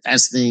out for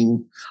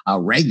testing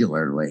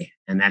regularly.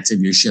 And that's if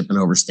you're shipping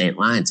over state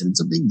lines. And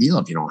it's a big deal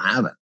if you don't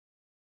have it.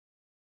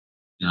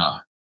 Yeah.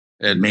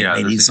 They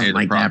need something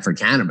like that for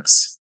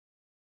cannabis.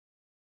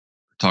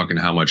 Talking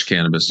how much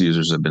cannabis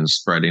users have been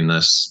spreading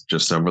this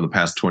just over the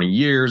past 20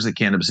 years. The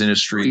cannabis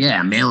industry.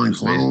 Yeah, mailing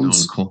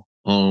clones.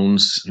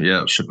 Clones.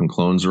 Yeah, shipping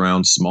clones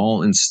around.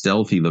 Small and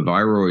stealthy. The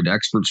viroid.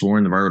 Experts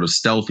warn the viroid is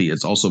stealthy.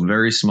 It's also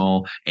very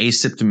small,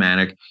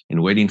 asymptomatic,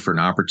 and waiting for an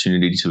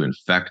opportunity to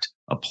infect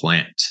a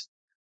plant.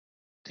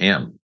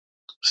 Damn.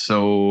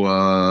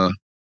 So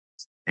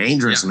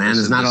dangerous, man.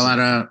 There's not a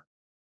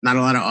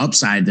lot of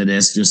upside to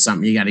this. Just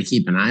something you got to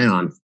keep an eye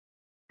on.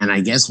 And I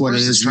guess what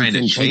it is, trying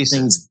to chase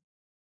things.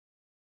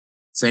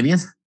 Say it again?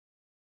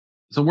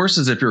 The worst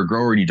is if you're a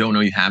grower and you don't know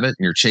you have it and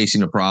you're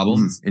chasing a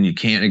problem and you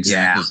can't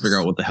exactly figure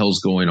out what the hell's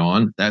going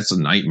on. That's a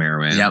nightmare,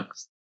 man. Yep.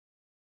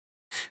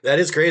 That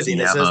is crazy.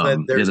 And it says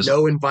that there's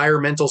no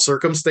environmental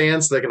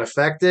circumstance that can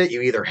affect it.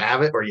 You either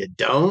have it or you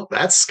don't.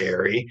 That's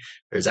scary.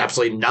 There's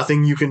absolutely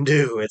nothing you can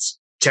do. It's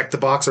check the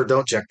box or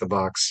don't check the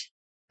box.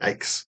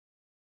 Yikes.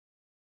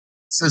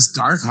 It says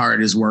Darkheart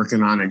is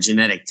working on a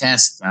genetic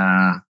test.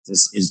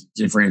 This is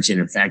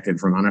differentiating infected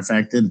from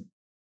unaffected.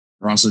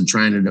 We're also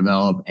trying to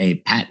develop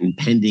a patent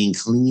pending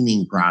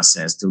cleaning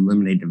process to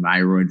eliminate the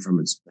viroid from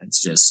its.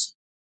 That's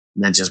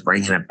just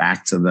bringing it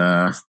back to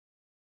the,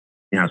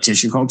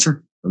 tissue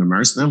culture and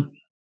immerse them.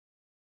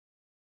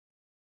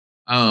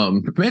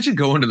 Imagine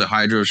going to the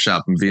hydro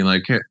shop and being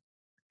like, "Hey,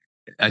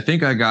 I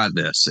think I got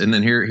this," and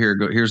then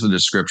here's the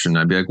description.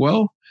 I'd be like,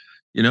 "Well,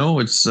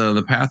 it's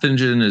the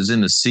pathogen is in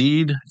the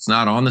seed. It's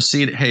not on the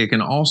seed. Hey, it can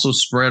also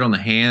spread on the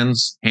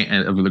hands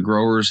of the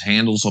growers,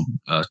 handles,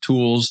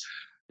 tools."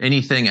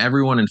 Anything,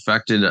 everyone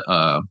infected,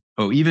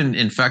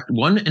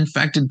 one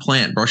infected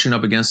plant brushing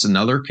up against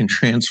another can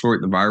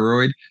transport the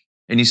viroid.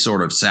 Any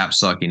sort of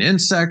sap-sucking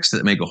insects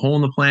that make a hole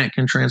in the plant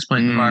can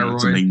transplant the viroid.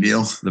 It's a big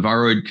deal. The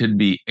viroid could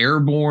be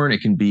airborne. It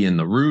can be in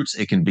the roots.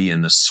 It can be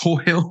in the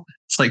soil.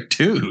 It's like,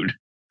 dude.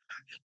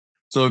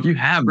 So if you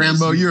have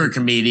Rambo, you're a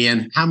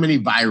comedian. How many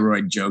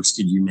viroid jokes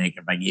could you make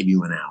if I gave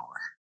you an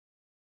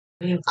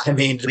hour? I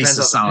mean, at least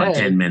a solid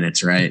 10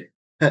 minutes, right?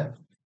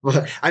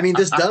 I mean,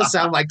 this does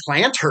sound like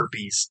plant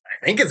herpes.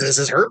 I think this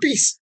is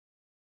herpes.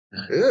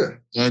 Ugh.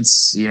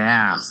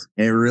 It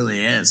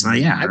really is. Well,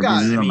 yeah,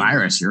 herpes is a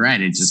virus. You're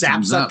right. It just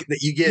comes up.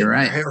 That you get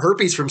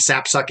herpes from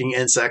sap-sucking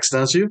insects,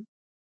 don't you?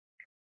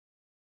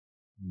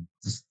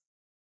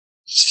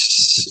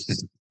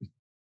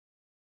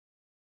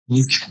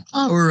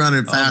 We're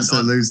running fast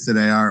and loose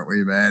today, aren't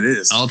we, man? It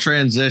is. I'll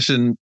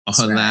transition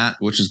on that,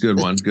 which is good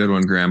one. Good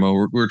one,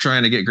 Grandma. We're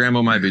trying to get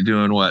Grandma might be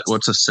doing what?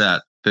 What's a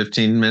set?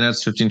 20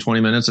 minutes at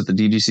the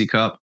DGC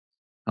Cup?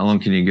 How long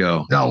can you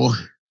go? No.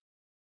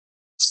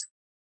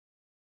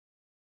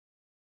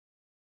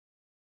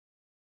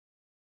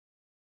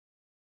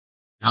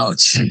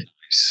 Ouch.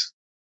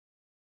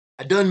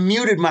 I done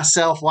muted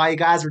myself while you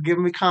guys were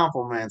giving me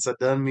compliments. I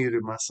done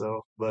muted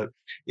myself. But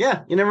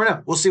yeah, you never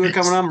know. We'll see what's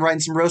coming on. I'm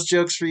writing some roast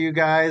jokes for you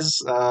guys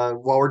while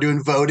we're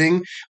doing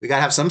voting. We got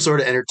to have some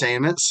sort of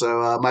entertainment.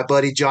 So my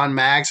buddy John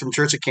Maggs from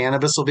Church of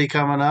Cannabis will be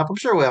coming up. I'm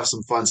sure we'll have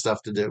some fun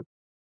stuff to do.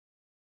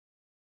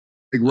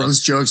 Big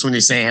roast jokes when you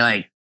say,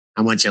 like,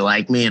 how much you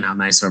like me and how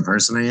nice of a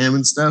person I am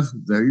and stuff. Is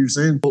that what you're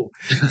saying? Oh,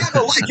 you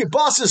gotta like your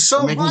bosses so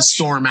much. Make me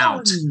storm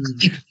out.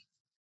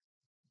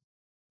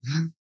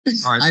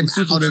 All right, I'm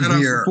out of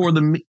here.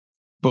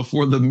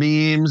 Before the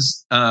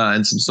memes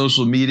and some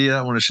social media,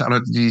 I want to shout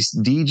out to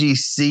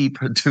DGC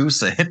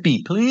producer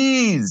Hippie,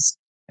 please,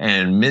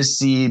 and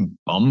Missy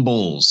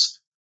Bumbles.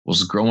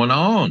 What's going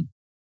on?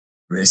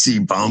 Missy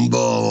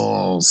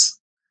Bumbles.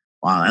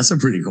 Wow, that's a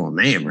pretty cool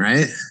name,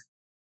 right?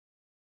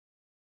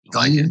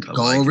 Go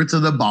over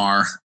to the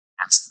bar,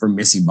 ask for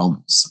Missy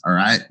Bumbles. All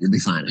right, you'll be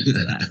fine after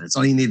that. That's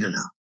all you need to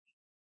know.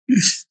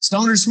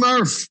 Stoner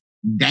Smurf,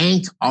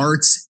 Dank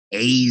Arts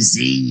AZ.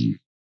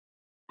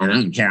 I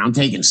don't care. I'm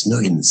taking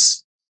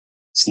Snuggins.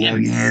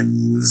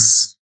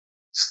 Snuggins.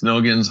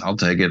 Snuggins, I'll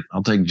take it.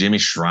 I'll take Jimmy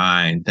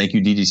Shrine. Thank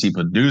you, DTC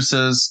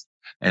Producers.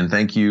 And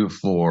thank you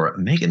for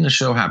making the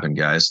show happen,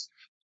 guys.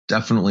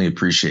 Definitely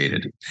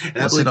appreciated. And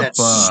Let's hit up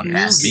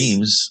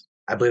memes.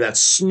 I believe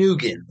that's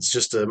Snuggins,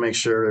 just to make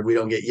sure we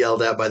don't get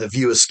yelled at by the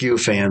View Askew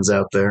fans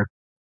out there.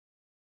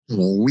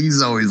 Well,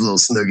 we's always little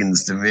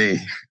Snuggins to me.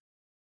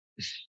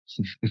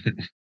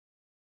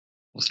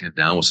 Let's get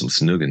down with some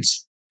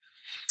Snuggins.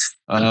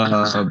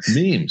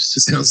 Memes.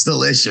 It sounds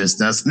delicious,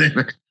 doesn't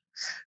it?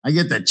 I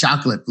get the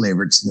chocolate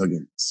flavored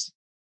Snuggins.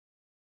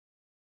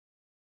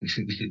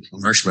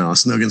 Marshmallow.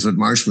 Snuggins with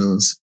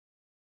marshmallows.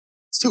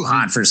 It's too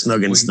hot for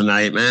Snuggins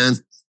tonight, man.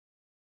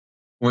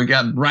 We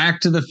got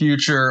Back to the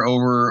Future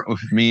over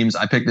memes.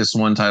 I picked this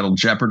one titled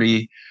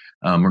Jeopardy.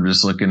 We're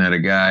just looking at a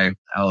guy,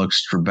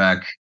 Alex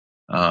Trebek,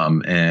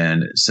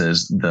 and it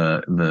says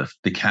the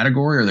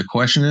category or the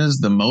question is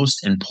the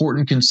most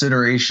important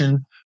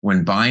consideration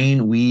when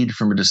buying weed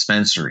from a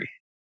dispensary.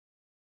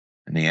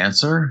 And the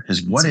answer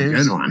is what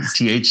is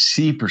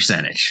THC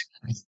percentage?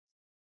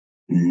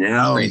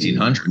 No.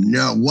 1800.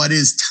 No. What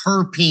is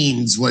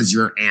terpenes was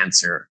your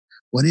answer.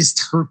 What is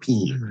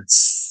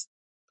terpenes?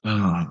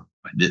 Oh,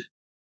 I did.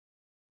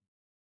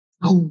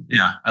 Oh,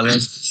 yeah. I like.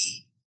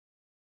 Is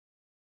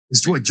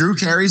what Drew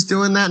Carey's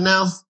doing that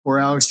now? Poor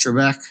Alex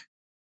Trebek.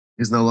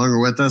 He's no longer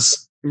with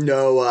us.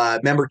 No,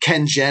 remember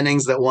Ken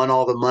Jennings that won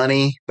all the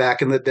money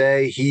back in the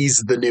day? He's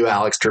the new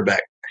Alex Trebek.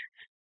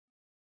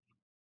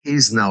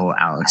 He's no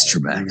Alex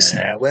Trebek.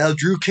 Yeah, well,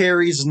 Drew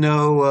Carey's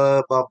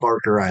no Bob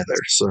Barker either.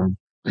 So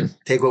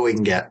take what we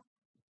can get.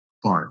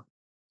 Bart.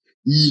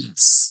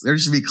 Yes. There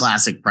should be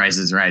classic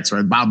prices, right?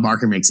 So Bob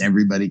Barker makes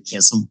everybody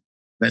kiss him.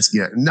 That's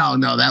good. No,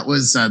 that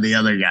was the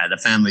other guy, the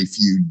Family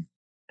Feud.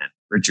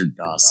 Richard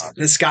Dawson.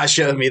 This guy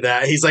showed me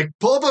that. He's like,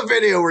 pull up a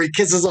video where he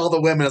kisses all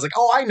the women. I was like,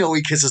 oh, I know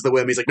he kisses the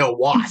women. He's like, no,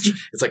 watch.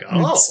 It's like,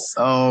 oh, it's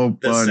so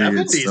funny.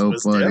 The 70s so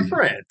was funny.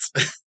 different.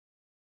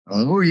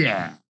 Oh,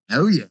 yeah.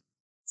 Oh, yeah.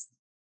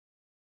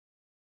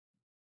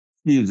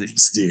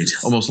 Dude,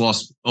 almost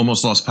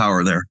lost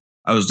power there.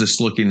 I was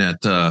just looking at.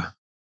 I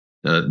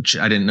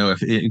didn't know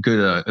if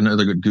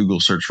another good Google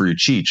search for you.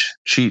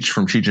 Cheech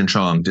from Cheech and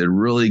Chong did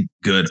really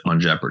good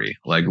on Jeopardy.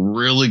 Like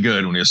really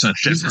good when he was on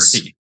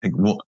Jeopardy.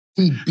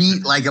 He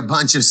beat like a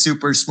bunch of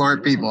super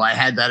smart people. I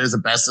had that as the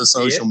best of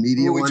social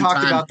media. We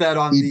talked about that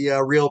on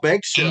the Real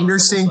Bake Show.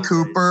 Anderson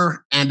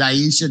Cooper and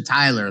Aisha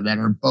Tyler that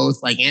are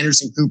both like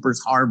Anderson Cooper's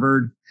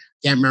Harvard.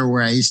 Can't remember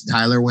where Aisha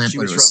Tyler went,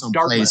 but it was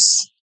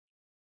someplace.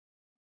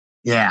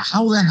 Yeah,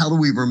 how the hell do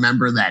we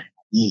remember that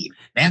name?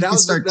 That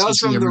was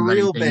from the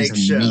Real Bake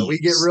Show. We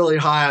get really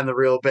high on the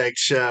Real Bake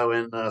Show,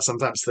 and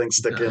sometimes things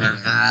stick in.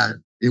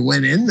 It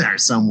went in there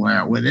somewhere.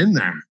 It went in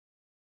there.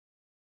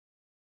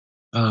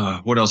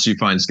 What else do you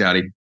find,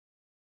 Scotty?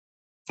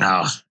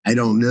 Oh, I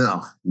don't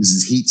know. This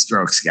is heat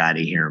stroke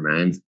Scotty here,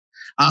 man.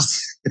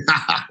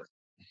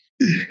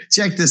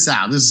 Check this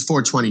out. This is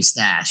 420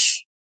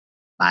 Stash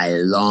by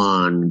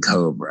Lawn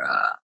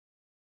Cobra.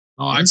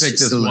 Oh, I picked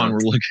this one. We're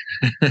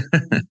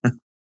looking.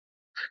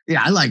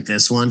 Yeah, I like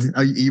this one.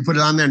 Oh, you put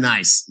it on there?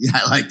 Nice. Yeah,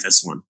 I like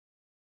this one.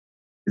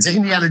 It's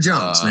Indiana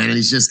Jones, man.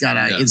 He's just got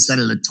instead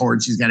of the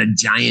torch, he's got a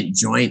giant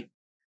joint. It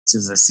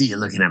says, I see you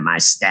looking at my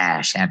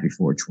stash. Happy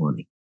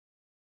 420.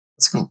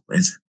 Let's go with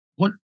it.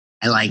 What?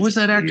 I like What's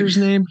that actor's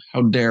name?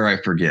 How dare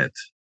I forget?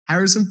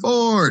 Harrison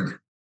Ford.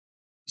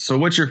 So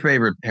what's your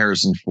favorite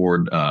Harrison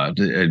Ford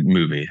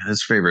movie?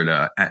 His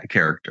favorite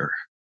character?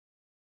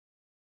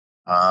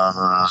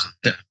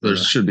 There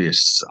should be an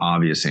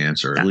obvious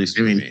answer, at least.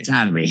 I mean, it's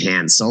gotta be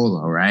Han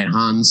Solo, right?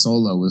 Han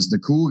Solo was the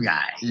cool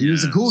guy. He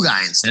was the cool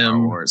guy in Star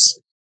Wars.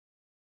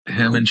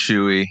 Him and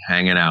Chewie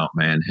hanging out,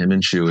 man. Him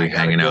and Chewie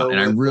hanging out.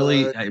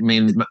 And I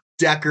mean,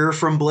 Decker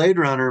from Blade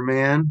Runner,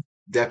 man.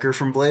 Decker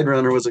from Blade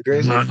Runner was a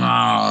great one.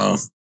 Oh,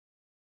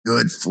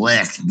 good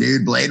flick,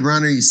 dude. Blade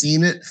Runner, you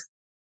seen it?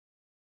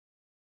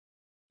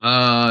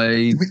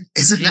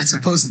 Isn't that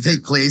supposed to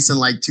take place in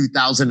like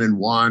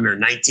 2001 or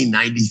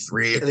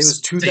 1993? I think it was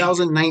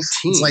 2019.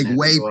 It's like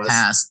way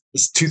past.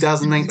 It's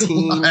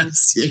 2019.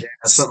 Yes. Yeah,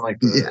 something like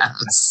that.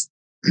 Yes.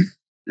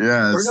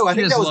 Yes. Or no, I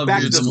think that was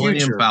Back to the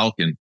Millennium Future.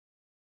 Falcon.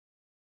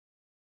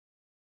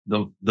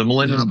 The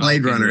Millennium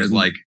Blade Falcon Runner was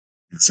like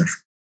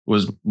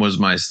was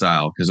my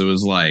style because it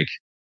was like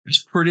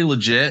it's pretty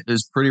legit. It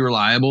was pretty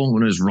reliable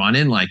when it was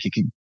running. Like it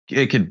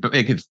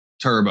could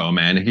turbo,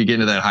 man. It could get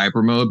into that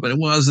hyper mode, but it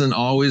wasn't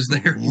always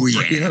there. Oh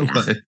yeah.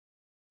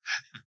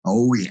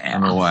 Oh yeah. I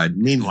don't know why.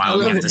 Meanwhile,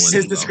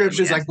 his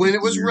description is like when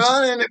it was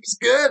running, it was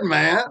good,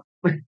 man.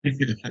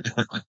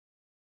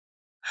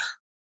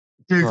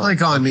 Dude,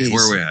 click on these.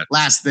 Where are we at?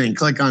 Last thing,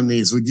 click on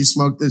these. Would you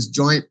smoke this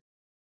joint?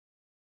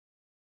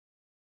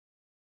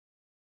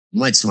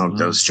 Might smoke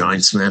those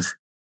joints, man.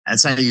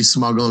 That's how you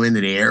smuggle them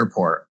into the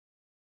airport.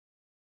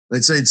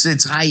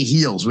 It's high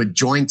heels with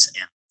joints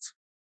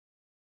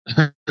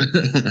in.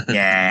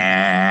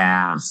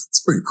 Yeah,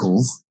 it's pretty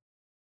cool.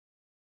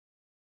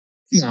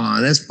 Yeah,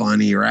 that's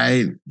funny,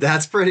 right?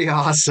 That's pretty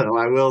awesome,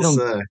 I will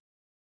say.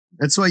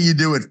 That's what you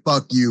do with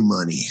fuck you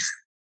money.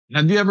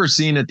 Have you ever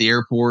seen at the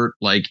airport,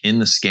 like in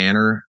the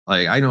scanner?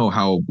 Like I know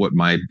what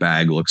my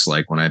bag looks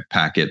like when I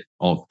pack it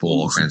all full of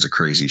all kinds of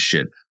crazy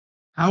shit.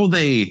 How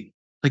they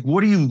like?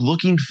 What are you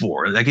looking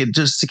for? Like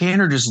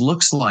scanner just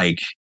looks like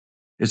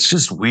it's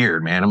just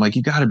weird, man. I'm like,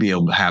 you got to be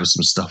able to have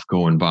some stuff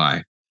going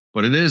by.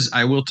 But it is,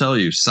 I will tell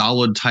you,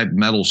 solid type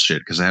metal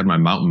shit because I had my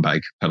mountain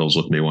bike pedals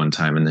with me one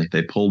time and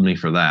they pulled me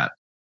for that.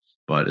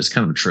 But it's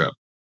kind of a trip.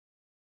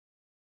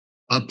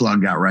 A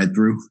plug got right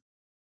through.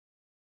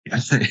 Yeah.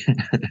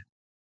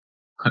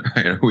 All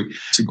right, are we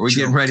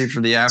getting ready for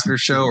the after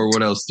show or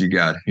what else do you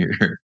got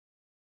here?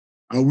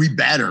 Oh, we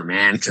better,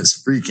 man,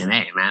 because freaking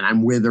hey, man,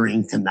 I'm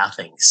withering to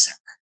nothing.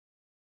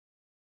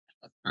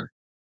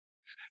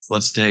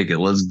 Let's take it.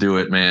 Let's do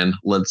it, man.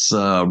 Let's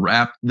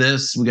wrap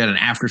this. We got an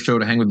after show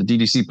to hang with the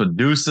DGC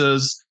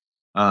producers.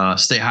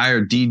 Stay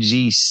higher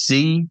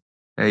DGC.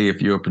 Hey,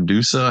 if you're a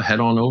producer, head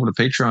on over to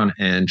Patreon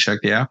and check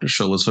the after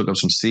show. Let's hook up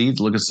some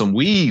seeds, look at some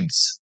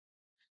weeds.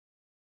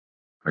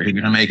 Are you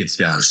gonna make it,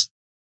 Scouts?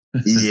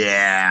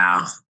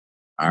 Yeah.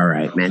 All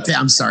right, man.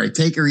 I'm sorry.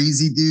 Take her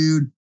easy,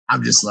 dude.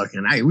 I'm just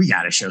looking. We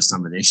got to show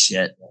some of this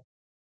shit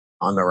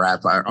on the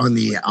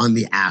on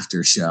the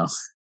after show.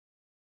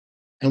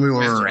 Tell me when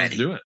we're ready. Let's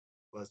do it.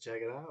 Let's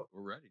check it out.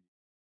 We're ready.